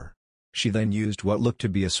floor. She then used what looked to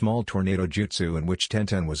be a small tornado jutsu in which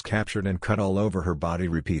Tenten was captured and cut all over her body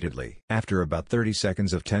repeatedly. After about 30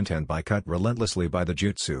 seconds of Tenten being cut relentlessly by the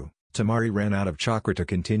jutsu, Temari ran out of chakra to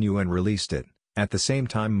continue and released it, at the same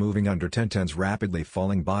time moving under Tenten's rapidly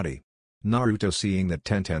falling body. Naruto, seeing that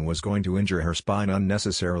Tenten was going to injure her spine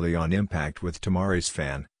unnecessarily on impact with Temari's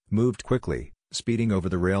fan, moved quickly, speeding over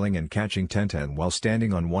the railing and catching Tenten while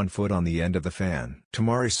standing on one foot on the end of the fan.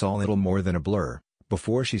 Temari saw little more than a blur,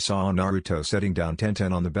 before she saw Naruto setting down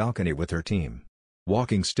Tenten on the balcony with her team.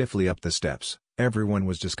 Walking stiffly up the steps, everyone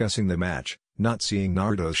was discussing the match, not seeing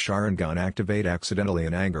Naruto's Sharingan activate accidentally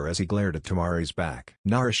in anger as he glared at Temari's back.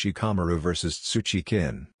 Narashikamaru vs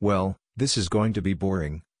Tsuchikin. Well, this is going to be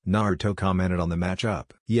boring, Naruto commented on the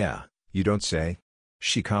matchup. Yeah, you don't say.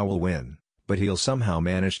 Shika will win, but he'll somehow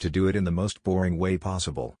manage to do it in the most boring way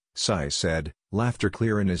possible, Sai said, laughter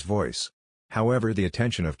clear in his voice. However, the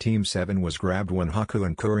attention of Team 7 was grabbed when Haku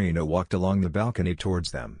and Kurino walked along the balcony towards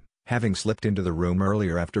them, having slipped into the room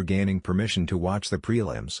earlier after gaining permission to watch the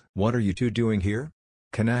prelims. What are you two doing here?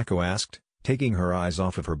 Kanako asked, taking her eyes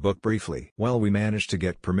off of her book briefly. Well, we managed to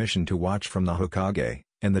get permission to watch from the Hokage,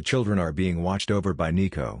 and the children are being watched over by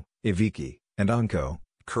Nico, Ibiki, and Anko,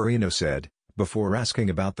 Kurino said, before asking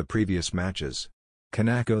about the previous matches.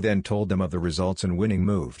 Kanako then told them of the results and winning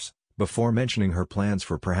moves, before mentioning her plans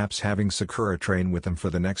for perhaps having Sakura train with them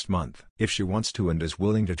for the next month. If she wants to and is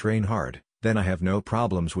willing to train hard, then I have no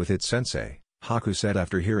problems with it, sensei, Haku said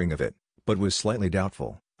after hearing of it, but was slightly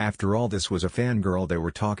doubtful. After all, this was a fangirl they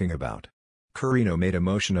were talking about. Kurino made a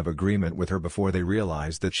motion of agreement with her before they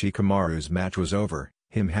realized that Shikamaru's match was over,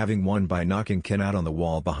 him having won by knocking Ken out on the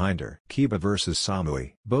wall behind her. Kiba vs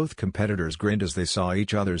Samui. Both competitors grinned as they saw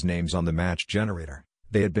each other's names on the match generator.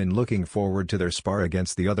 They had been looking forward to their spar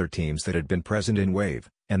against the other teams that had been present in Wave,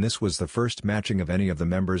 and this was the first matching of any of the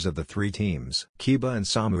members of the 3 teams. Kiba and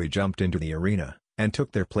Samui jumped into the arena, and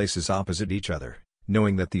took their places opposite each other,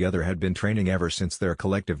 knowing that the other had been training ever since their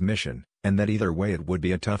collective mission, and that either way it would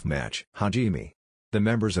be a tough match. Hajime. The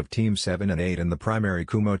members of Team 7 and 8 and the primary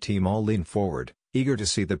Kumo team all leaned forward, eager to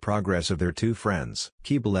see the progress of their 2 friends.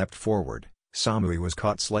 Kiba leapt forward. Samui was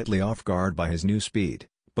caught slightly off guard by his new speed,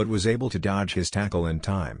 but was able to dodge his tackle in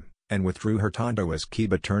time, and withdrew her tanto as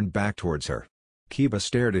Kiba turned back towards her. Kiba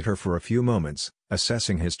stared at her for a few moments,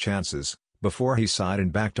 assessing his chances, before he sighed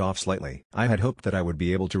and backed off slightly. I had hoped that I would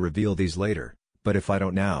be able to reveal these later, but if I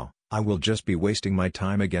don't now, I will just be wasting my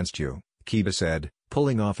time against you, Kiba said,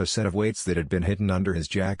 pulling off a set of weights that had been hidden under his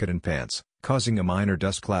jacket and pants, causing a minor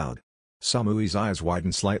dust cloud. Samui's eyes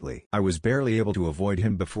widened slightly. I was barely able to avoid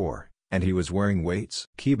him before, and he was wearing weights.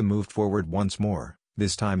 Kiba moved forward once more,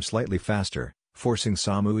 this time slightly faster, forcing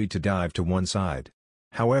Samui to dive to one side.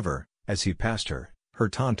 However, as he passed her, her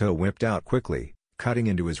tanto whipped out quickly, cutting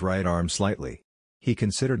into his right arm slightly. He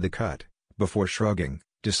considered the cut, before shrugging,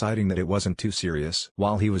 deciding that it wasn't too serious.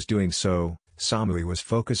 While he was doing so, Samui was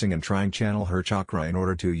focusing and trying to channel her chakra in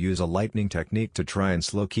order to use a lightning technique to try and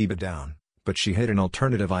slow Kiba down, but she had an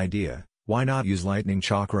alternative idea. Why not use lightning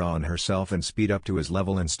chakra on herself and speed up to his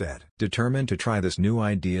level instead? Determined to try this new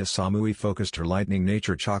idea, Samui focused her lightning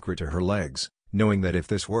nature chakra to her legs, knowing that if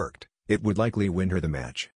this worked, it would likely win her the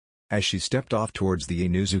match. As she stepped off towards the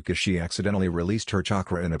Inuzuka, she accidentally released her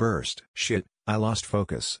chakra in a burst. Shit, I lost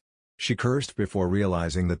focus. She cursed before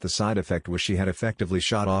realizing that the side effect was she had effectively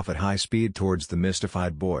shot off at high speed towards the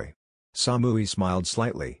mystified boy. Samui smiled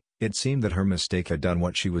slightly. It seemed that her mistake had done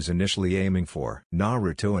what she was initially aiming for.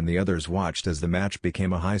 Naruto and the others watched as the match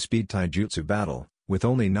became a high-speed taijutsu battle, with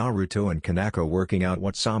only Naruto and Kanako working out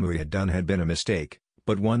what Samui had done had been a mistake,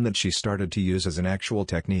 but one that she started to use as an actual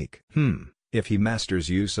technique. If he masters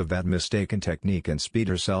use of that mistaken technique and speed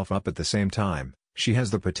herself up at the same time, she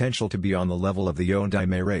has the potential to be on the level of the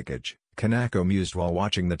Yondaime Raikage, Kanako mused while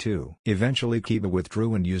watching the two. Eventually Kiba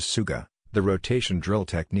withdrew and used Suga, the rotation drill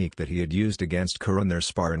technique that he had used against Kuro in their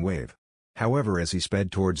spar and wave. However, as he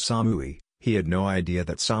sped towards Samui, he had no idea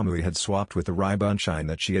that Samui had swapped with the Raibunshine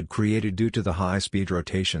that she had created due to the high-speed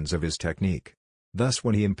rotations of his technique. Thus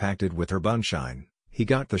when he impacted with her Bunshine, he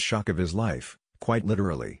got the shock of his life, quite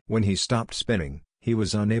literally. When he stopped spinning, he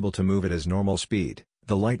was unable to move at his normal speed,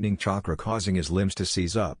 the lightning chakra causing his limbs to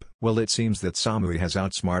seize up. Well, it seems that Samui has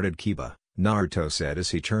outsmarted Kiba, Naruto said as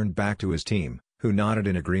he turned back to his team, who nodded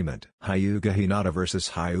in agreement. Hyuga Hinata vs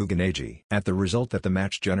Hyuga Neji. At the result that the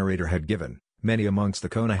match generator had given, many amongst the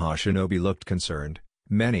Konoha shinobi looked concerned.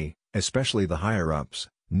 Many, especially the higher-ups,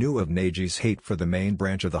 knew of Neji's hate for the main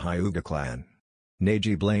branch of the Hyuga clan.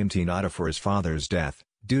 Neji blamed Hinata for his father's death,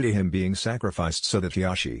 due to him being sacrificed so that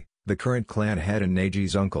Hiashi, the current clan head and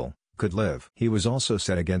Neji's uncle, could live. He was also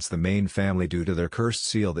set against the main family due to their cursed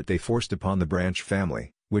seal that they forced upon the branch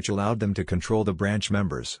family, which allowed them to control the branch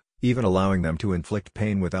members, even allowing them to inflict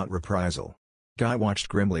pain without reprisal. Guy watched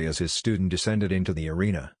grimly as his student descended into the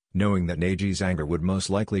arena, knowing that Neji's anger would most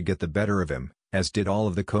likely get the better of him, as did all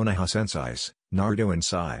of the Konoha senseis, Naruto and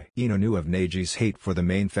Sai. Ino knew of Neji's hate for the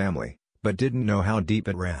main family, but didn't know how deep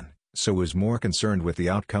it ran, so was more concerned with the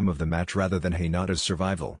outcome of the match rather than Hinata's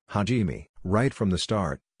survival. Hajime, right from the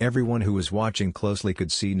start, everyone who was watching closely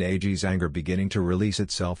could see Neji's anger beginning to release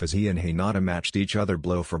itself as he and Hinata matched each other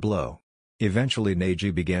blow for blow. Eventually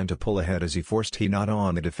Neji began to pull ahead as he forced Hinata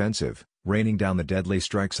on the defensive, raining down the deadly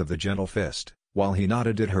strikes of the gentle fist, while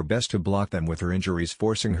Hinata did her best to block them with her injuries,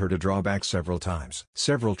 forcing her to draw back several times.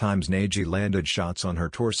 Several times Neji landed shots on her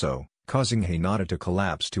torso, causing Hinata to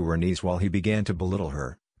collapse to her knees while he began to belittle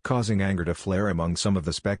her, causing anger to flare among some of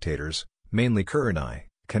the spectators, mainly Kurenai,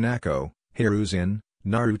 Kanako, Hiruzen,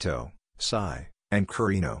 Naruto, Sai, and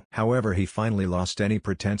Kurino. However, he finally lost any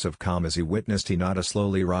pretense of calm as he witnessed Hinata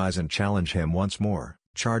slowly rise and challenge him once more,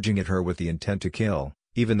 charging at her with the intent to kill,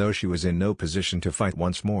 even though she was in no position to fight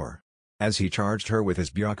once more. As he charged her with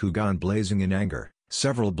his Byakugan blazing in anger,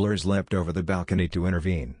 several blurs leapt over the balcony to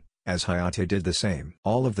intervene, as Hayate did the same.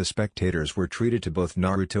 All of the spectators were treated to both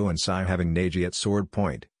Naruto and Sai having Neji at sword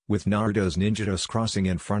point, with Naruto's ninjatos crossing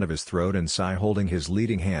in front of his throat and Sai holding his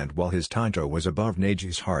leading hand while his tanto was above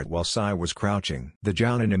Neji's heart while Sai was crouching. The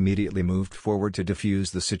Jounin immediately moved forward to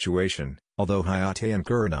defuse the situation, although Hayate and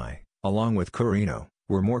Kurenai, along with Kurino,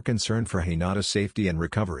 were more concerned for Hinata's safety and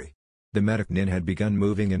recovery. The medic nin had begun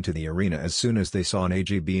moving into the arena as soon as they saw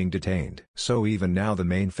Neji being detained. So even now the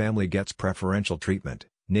main family gets preferential treatment,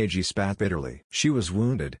 Neji spat bitterly. She was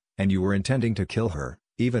wounded, and you were intending to kill her,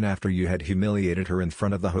 even after you had humiliated her in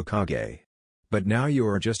front of the Hokage. But now you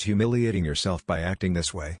are just humiliating yourself by acting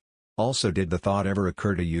this way. Also, did the thought ever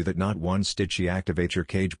occur to you that not once did she activate your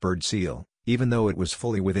cage bird seal, even though it was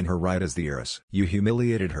fully within her right as the heiress? You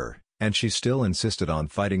humiliated her, and she still insisted on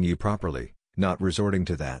fighting you properly, not resorting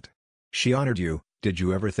to that. She honored you, did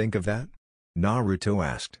you ever think of that? Naruto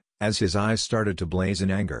asked, as his eyes started to blaze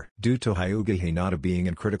in anger. Due to Hyuga Hinata being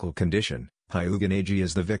in critical condition, Hyuga Neji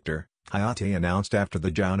is the victor, Hayate announced after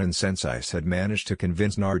the Jounin senseis had managed to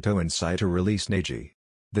convince Naruto and Sai to release Neji.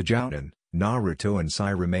 The Jounin, Naruto and Sai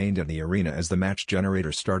remained in the arena as the match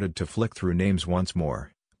generator started to flick through names once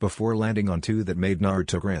more, before landing on two that made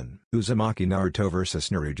Naruto grin. Uzumaki Naruto vs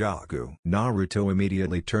Narujaku. Naruto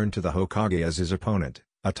immediately turned to the Hokage as his opponent.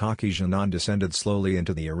 Ataki Janan descended slowly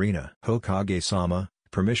into the arena. Hokage-sama,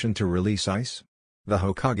 permission to release ice? The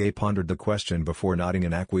Hokage pondered the question before nodding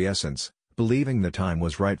in acquiescence, believing the time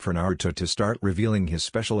was right for Naruto to start revealing his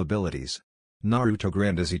special abilities. Naruto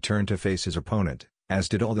grinned as he turned to face his opponent, as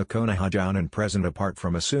did all the Konoha Jounin present apart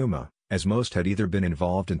from Asuma, as most had either been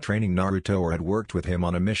involved in training Naruto or had worked with him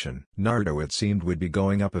on a mission. Naruto, it seemed, would be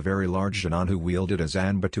going up a very large Jounin who wielded a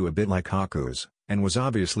Zanbatsu a bit like Haku's, and was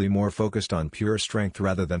obviously more focused on pure strength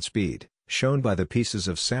rather than speed, shown by the pieces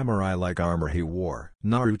of samurai-like armor he wore.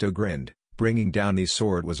 Naruto grinned. Bringing down his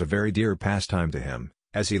sword was a very dear pastime to him,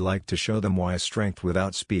 as he liked to show them why strength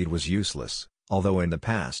without speed was useless, although in the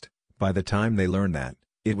past, by the time they learned that,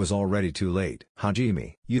 it was already too late.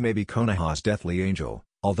 Hajime, you may be Konoha's deathly angel,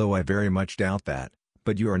 although I very much doubt that,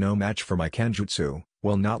 but you are no match for my Kenjutsu,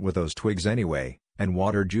 well, not with those twigs anyway, and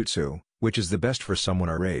water jutsu, which is the best for someone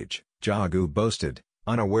our age, Jagu boasted,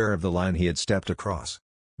 unaware of the line he had stepped across.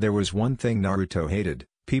 There was one thing Naruto hated,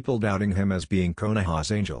 people doubting him as being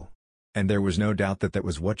Konoha's angel. And there was no doubt that that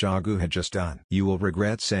was what Jagu had just done. You will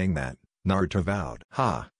regret saying that, Naruto vowed.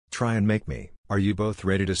 Ha, try and make me. Are you both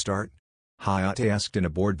ready to start? Hayate asked in a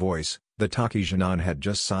bored voice. The Takijanan had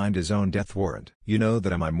just signed his own death warrant. You know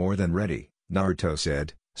that I'm more than ready, Naruto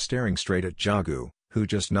said, staring straight at Jagu, who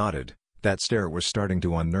just nodded. That stare was starting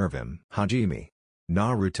to unnerve him. Hajime.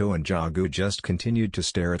 Naruto and Jagu just continued to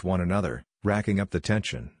stare at one another, racking up the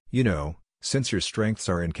tension. You know, since your strengths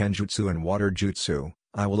are in Kenjutsu and Water Jutsu,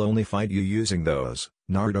 I will only fight you using those,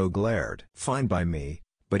 Naruto glared. Fine by me,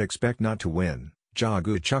 but expect not to win,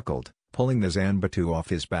 Jagu chuckled, pulling the Zanbatsu off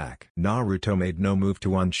his back. Naruto made no move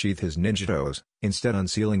to unsheath his ninjatos, instead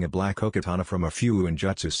unsealing a black okatana from a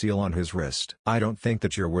Fuinjutsu seal on his wrist. I don't think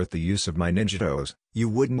that you're worth the use of my ninjatos, you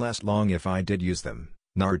wouldn't last long if I did use them,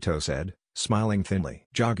 Naruto said, smiling thinly.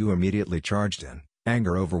 Jagu immediately charged in,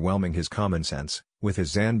 anger overwhelming his common sense, with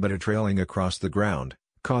his Zanbatsu trailing across the ground,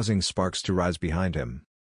 causing sparks to rise behind him.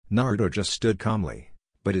 Naruto just stood calmly,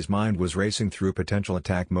 but his mind was racing through potential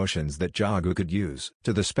attack motions that Jagu could use.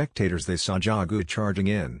 To the spectators they saw Jagu charging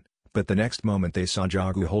in, but the next moment they saw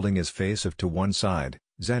Jagu holding his face to one side,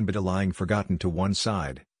 Zanbatsu lying forgotten to one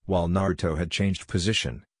side, while Naruto had changed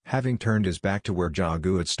position, having turned his back to where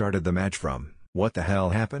Jagu had started the match from. What the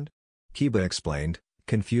hell happened? Kiba explained,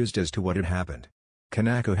 confused as to what had happened.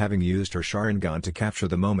 Kanako, having used her Sharingan to capture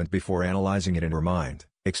the moment before analyzing it in her mind,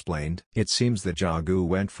 explained. It seems that Jagu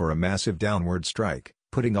went for a massive downward strike,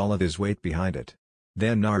 putting all of his weight behind it.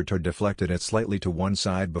 Then Naruto deflected it slightly to one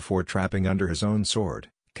side before trapping under his own sword.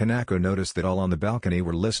 Kanako noticed that all on the balcony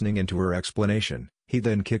were listening into her explanation. He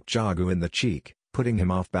then kicked Jagu in the cheek, putting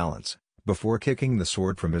him off balance, before kicking the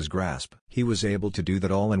sword from his grasp. He was able to do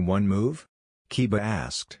that all in one move? Kiba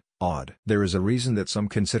asked, awed. There is a reason that some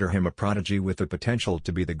consider him a prodigy with the potential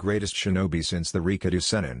to be the greatest shinobi since the Rikadu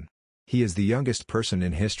Sennin. He is the youngest person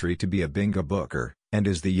in history to be a bingo booker, and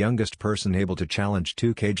is the youngest person able to challenge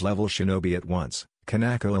two cage-level shinobi at once,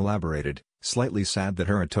 Kanako elaborated, slightly sad that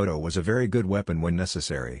her Itoto was a very good weapon when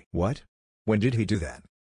necessary. What? When did he do that?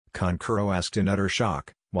 Kankuro asked in utter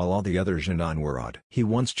shock, while all the other Genin were awed. He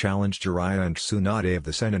once challenged Jiraiya and Tsunade of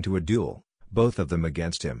the Sennin to a duel, both of them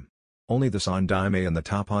against him. Only the Sandaime and the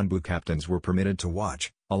top Hanbu captains were permitted to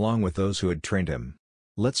watch, along with those who had trained him.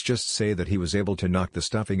 Let's just say that he was able to knock the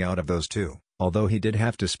stuffing out of those two, although he did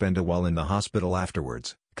have to spend a while in the hospital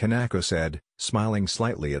afterwards, Kanako said, smiling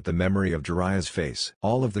slightly at the memory of Jiraiya's face.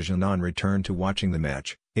 All of the Genin returned to watching the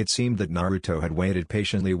match. It seemed that Naruto had waited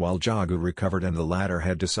patiently while Jagu recovered and the latter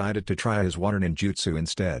had decided to try his water ninjutsu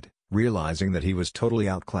instead, realizing that he was totally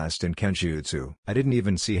outclassed in Kenjutsu. I didn't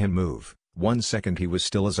even see him move. 1 second he was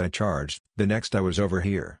still as I charged, the next I was over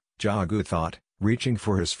here, Jagu thought, reaching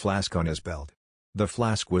for his flask on his belt. The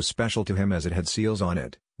flask was special to him as it had seals on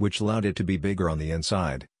it, which allowed it to be bigger on the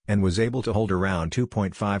inside, and was able to hold around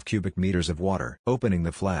 2.5 cubic meters of water. Opening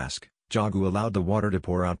the flask, Jagu allowed the water to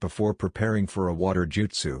pour out before preparing for a water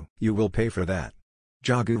jutsu. You will pay for that.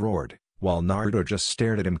 Jagu roared, while Naruto just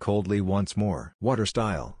stared at him coldly once more. Water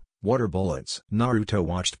style, water bullets. Naruto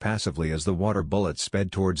watched passively as the water bullets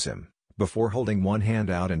sped towards him, before holding one hand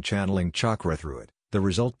out and channeling chakra through it, the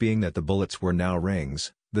result being that the bullets were now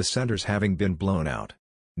rings, the centers having been blown out.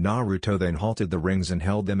 Naruto then halted the rings and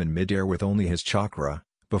held them in midair with only his chakra,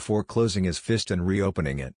 before closing his fist and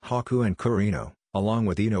reopening it. Haku and Kurino, along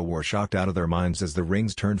with Ino, were shocked out of their minds as the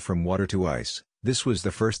rings turned from water to ice. This was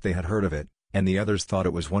the first they had heard of it, and the others thought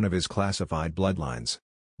it was one of his classified bloodlines.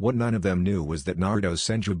 What none of them knew was that Naruto's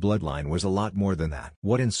Senju bloodline was a lot more than that.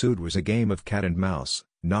 What ensued was a game of cat and mouse.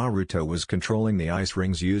 Naruto was controlling the ice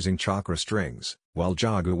rings using chakra strings, while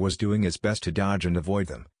Jagu was doing his best to dodge and avoid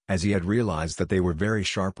them, as he had realized that they were very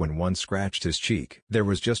sharp when one scratched his cheek. There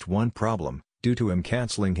was just one problem, due to him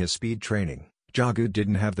canceling his speed training. Jagu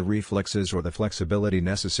didn't have the reflexes or the flexibility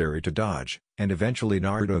necessary to dodge, and eventually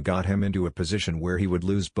Naruto got him into a position where he would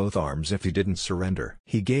lose both arms if he didn't surrender.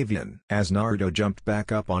 He gave in. As Naruto jumped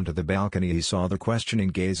back up onto the balcony, he saw the questioning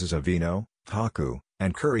gazes of Ino, Haku,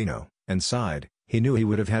 and Kurino, and sighed. He knew he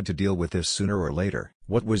would have had to deal with this sooner or later.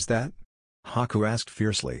 What was that? Haku asked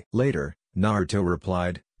fiercely. Later, Naruto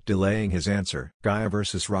replied, delaying his answer. Gaia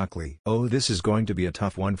vs. Rock Lee. Oh, this is going to be a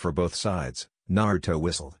tough one for both sides, Naruto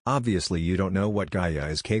whistled. Obviously you don't know what Gaia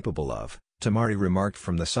is capable of, Temari remarked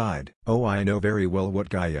from the side. Oh, I know very well what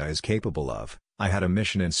Gaia is capable of. I had a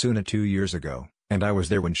mission in Suna 2 years ago, and I was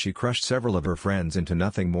there when she crushed several of her friends into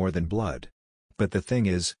nothing more than blood. But the thing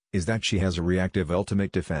is that she has a reactive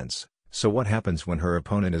ultimate defense. So what happens when her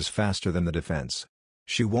opponent is faster than the defense?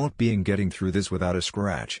 She won't be getting through this without a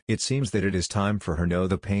scratch. It seems that it is time for her to know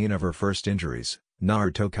the pain of her first injuries,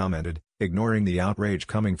 Naruto commented, ignoring the outrage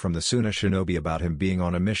coming from the Suna shinobi about him being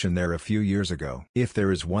on a mission there a few years ago. If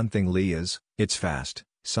there is one thing Lee is, it's fast,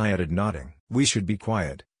 Sayadid nodding. We should be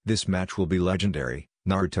quiet, this match will be legendary,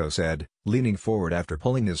 Naruto said, leaning forward after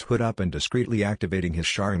pulling his hood up and discreetly activating his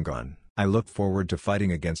Sharingan. I look forward to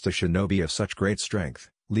fighting against a shinobi of such great strength,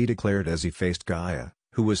 Lee declared as he faced Gaia,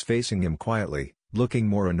 who was facing him quietly, looking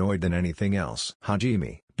more annoyed than anything else.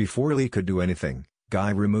 Hajime. Before Lee could do anything,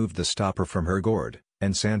 Gaia removed the stopper from her gourd,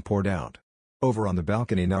 and sand poured out. Over on the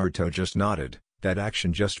balcony Naruto just nodded. That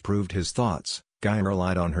action just proved his thoughts. Gaia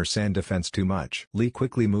relied on her sand defense too much. Lee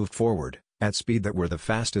quickly moved forward, at speed that were the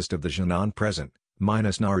fastest of the Genin present,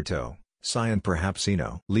 minus Naruto, Sai and perhaps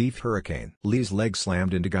Ino. Leaf Hurricane. Lee's leg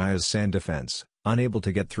slammed into Gaia's sand defense, unable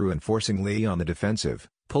to get through and forcing Lee on the defensive,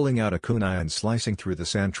 pulling out a kunai and slicing through the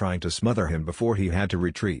sand trying to smother him before he had to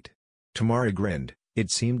retreat. Temari grinned. It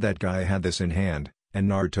seemed that Gaia had this in hand, and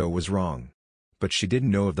Naruto was wrong. But she didn't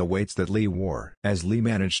know of the weights that Lee wore. As Lee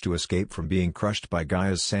managed to escape from being crushed by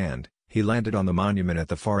Gaia's sand, he landed on the monument at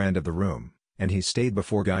the far end of the room, and he stayed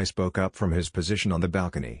before Gaia spoke up from his position on the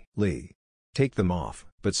balcony. Lee. Take them off.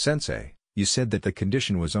 But sensei, you said that the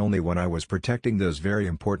condition was only when I was protecting those very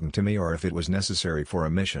important to me or if it was necessary for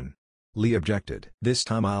a mission. Lee objected. This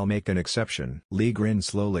time I'll make an exception. Lee grinned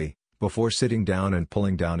slowly, before sitting down and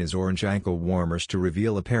pulling down his orange ankle warmers to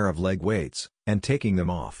reveal a pair of leg weights, and taking them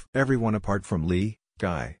off. Everyone apart from Lee,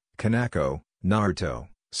 Guy, Kanako, Naruto,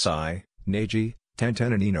 Sai, Neji,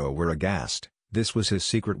 Tenten and Ino were aghast. This was his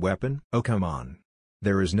secret weapon? Oh come on.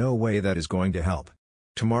 There is no way that is going to help.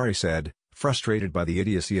 Temari said, frustrated by the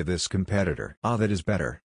idiocy of this competitor. Ah, that is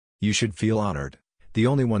better. You should feel honored. The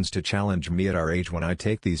only ones to challenge me at our age when I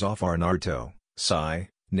take these off are Naruto, Sai,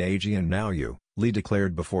 Neji and now you, Lee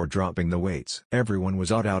declared before dropping the weights. Everyone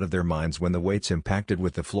was awed out of their minds when the weights impacted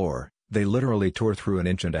with the floor. They literally tore through an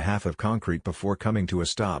inch and a half of concrete before coming to a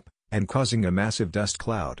stop, and causing a massive dust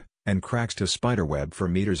cloud, and cracks to spiderweb for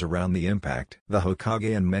meters around the impact. The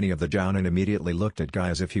Hokage and many of the Jounin immediately looked at Guy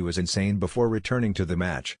as if he was insane before returning to the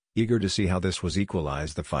match, eager to see how this was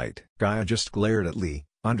equalize the fight. Gaia just glared at Lee,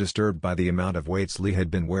 undisturbed by the amount of weights Lee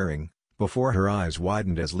had been wearing, before her eyes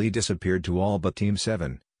widened as Lee disappeared to all but Team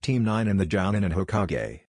 7, Team 9 and the Jounin and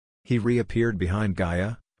Hokage. He reappeared behind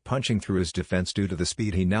Gaia, punching through his defense due to the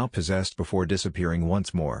speed he now possessed before disappearing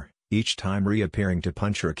once more, each time reappearing to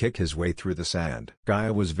punch or kick his way through the sand.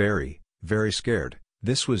 Gaia was very, very scared.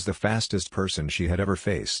 This was the fastest person she had ever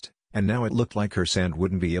faced, and now it looked like her sand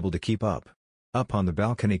wouldn't be able to keep up. Up on the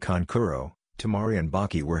balcony Kankuro, Temari and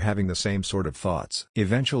Baki were having the same sort of thoughts.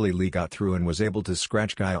 Eventually Lee got through and was able to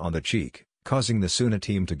scratch Gaia on the cheek, causing the Suna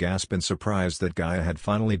team to gasp in surprise that Gaia had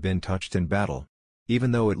finally been touched in battle.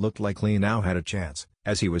 Even though it looked like Lee now had a chance,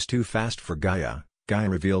 as he was too fast for Gaia, Gaia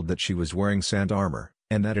revealed that she was wearing sand armor,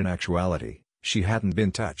 and that in actuality, she hadn't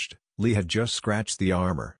been touched. Lee had just scratched the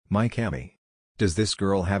armor. My Kami. Does this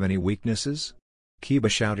girl have any weaknesses? Kiba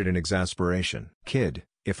shouted in exasperation. Kid,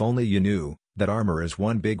 if only you knew, that armor is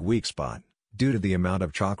one big weak spot, due to the amount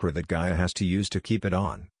of chakra that Gaia has to use to keep it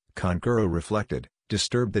on, Kankuro reflected,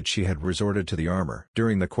 disturbed that she had resorted to the armor.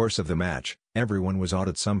 During the course of the match, everyone was awed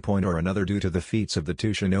at some point or another due to the feats of the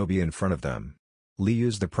two shinobi in front of them. Lee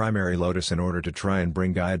used the primary lotus in order to try and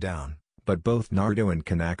bring Gaia down, but both Naruto and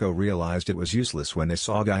Kanako realized it was useless when they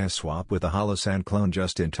saw Gaia swap with a hollow sand clone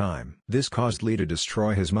just in time. This caused Lee to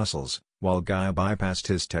destroy his muscles, while Gaia bypassed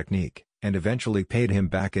his technique, and eventually paid him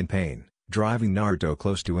back in pain, driving Naruto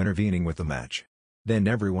close to intervening with the match. Then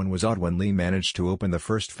everyone was awed when Lee managed to open the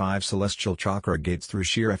first 5 celestial chakra gates through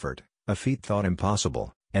sheer effort, a feat thought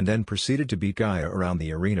impossible, and then proceeded to beat Gaia around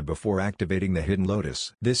the arena before activating the hidden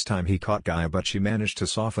lotus. This time he caught Gaia, but she managed to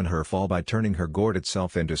soften her fall by turning her gourd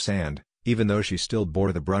itself into sand, even though she still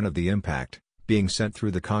bore the brunt of the impact, being sent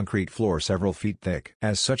through the concrete floor several feet thick.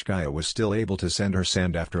 As such, Gaia was still able to send her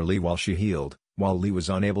sand after Lee while she healed, while Lee was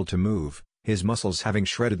unable to move, his muscles having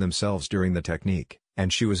shredded themselves during the technique,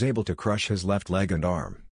 and she was able to crush his left leg and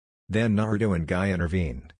arm. Then Naruto and Gaia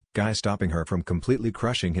intervened, Gaia stopping her from completely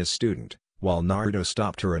crushing his student, while Naruto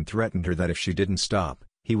stopped her and threatened her that if she didn't stop,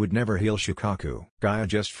 he would never heal Shukaku. Gaia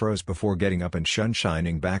just froze before getting up and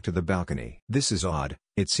shining back to the balcony. This is odd.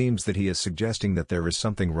 It seems that he is suggesting that there is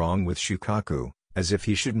something wrong with Shukaku, as if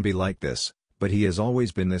he shouldn't be like this, but he has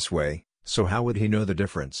always been this way, so how would he know the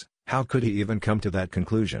difference? How could he even come to that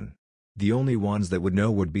conclusion? The only ones that would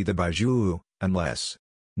know would be the Baizhu, unless...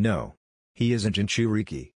 No. He isn't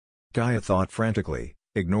Jinchuriki. Gaia thought frantically,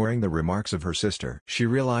 ignoring the remarks of her sister. She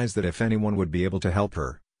realized that if anyone would be able to help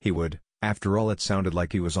her, he would. After all, it sounded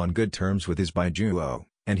like he was on good terms with his Baijuo,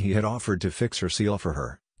 and he had offered to fix her seal for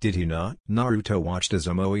her, did he not? Naruto watched as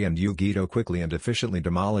Omoi and Yugito quickly and efficiently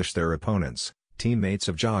demolished their opponents, teammates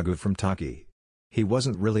of Jagu from Taki. He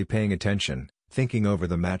wasn't really paying attention, thinking over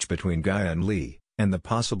the match between Gaia and Lee, and the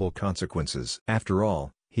possible consequences. After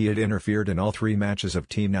all, he had interfered in all 3 matches of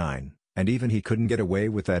Team 9, and even he couldn't get away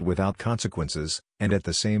with that without consequences, and at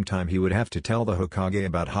the same time he would have to tell the Hokage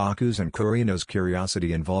about Haku's and Kurino's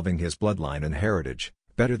curiosity involving his bloodline and heritage.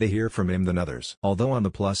 Better they hear from him than others. Although on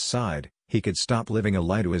the plus side, he could stop living a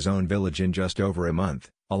lie to his own village in just over a month,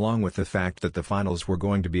 along with the fact that the finals were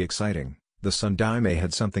going to be exciting. The Sandaime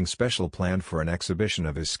had something special planned for an exhibition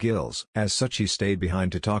of his skills. As such, he stayed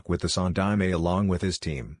behind to talk with the Sandaime along with his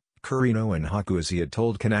team, Kurino and Haku, as he had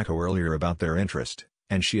told Kanako earlier about their interest,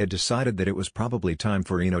 and she had decided that it was probably time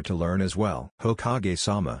for Ino to learn as well.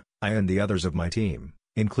 Hokage-sama, I and the others of my team,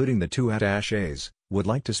 including the two attachés, would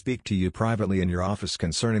like to speak to you privately in your office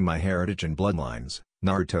concerning my heritage and bloodlines,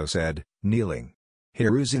 Naruto said, kneeling.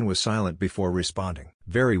 Hiruzen was silent before responding.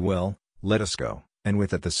 Very well, let us go. And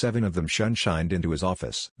with it the seven of them shined into his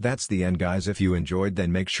office. That's the end, guys. If you enjoyed,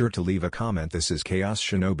 then make sure to leave a comment. This is Chaos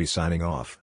Shinobi signing off.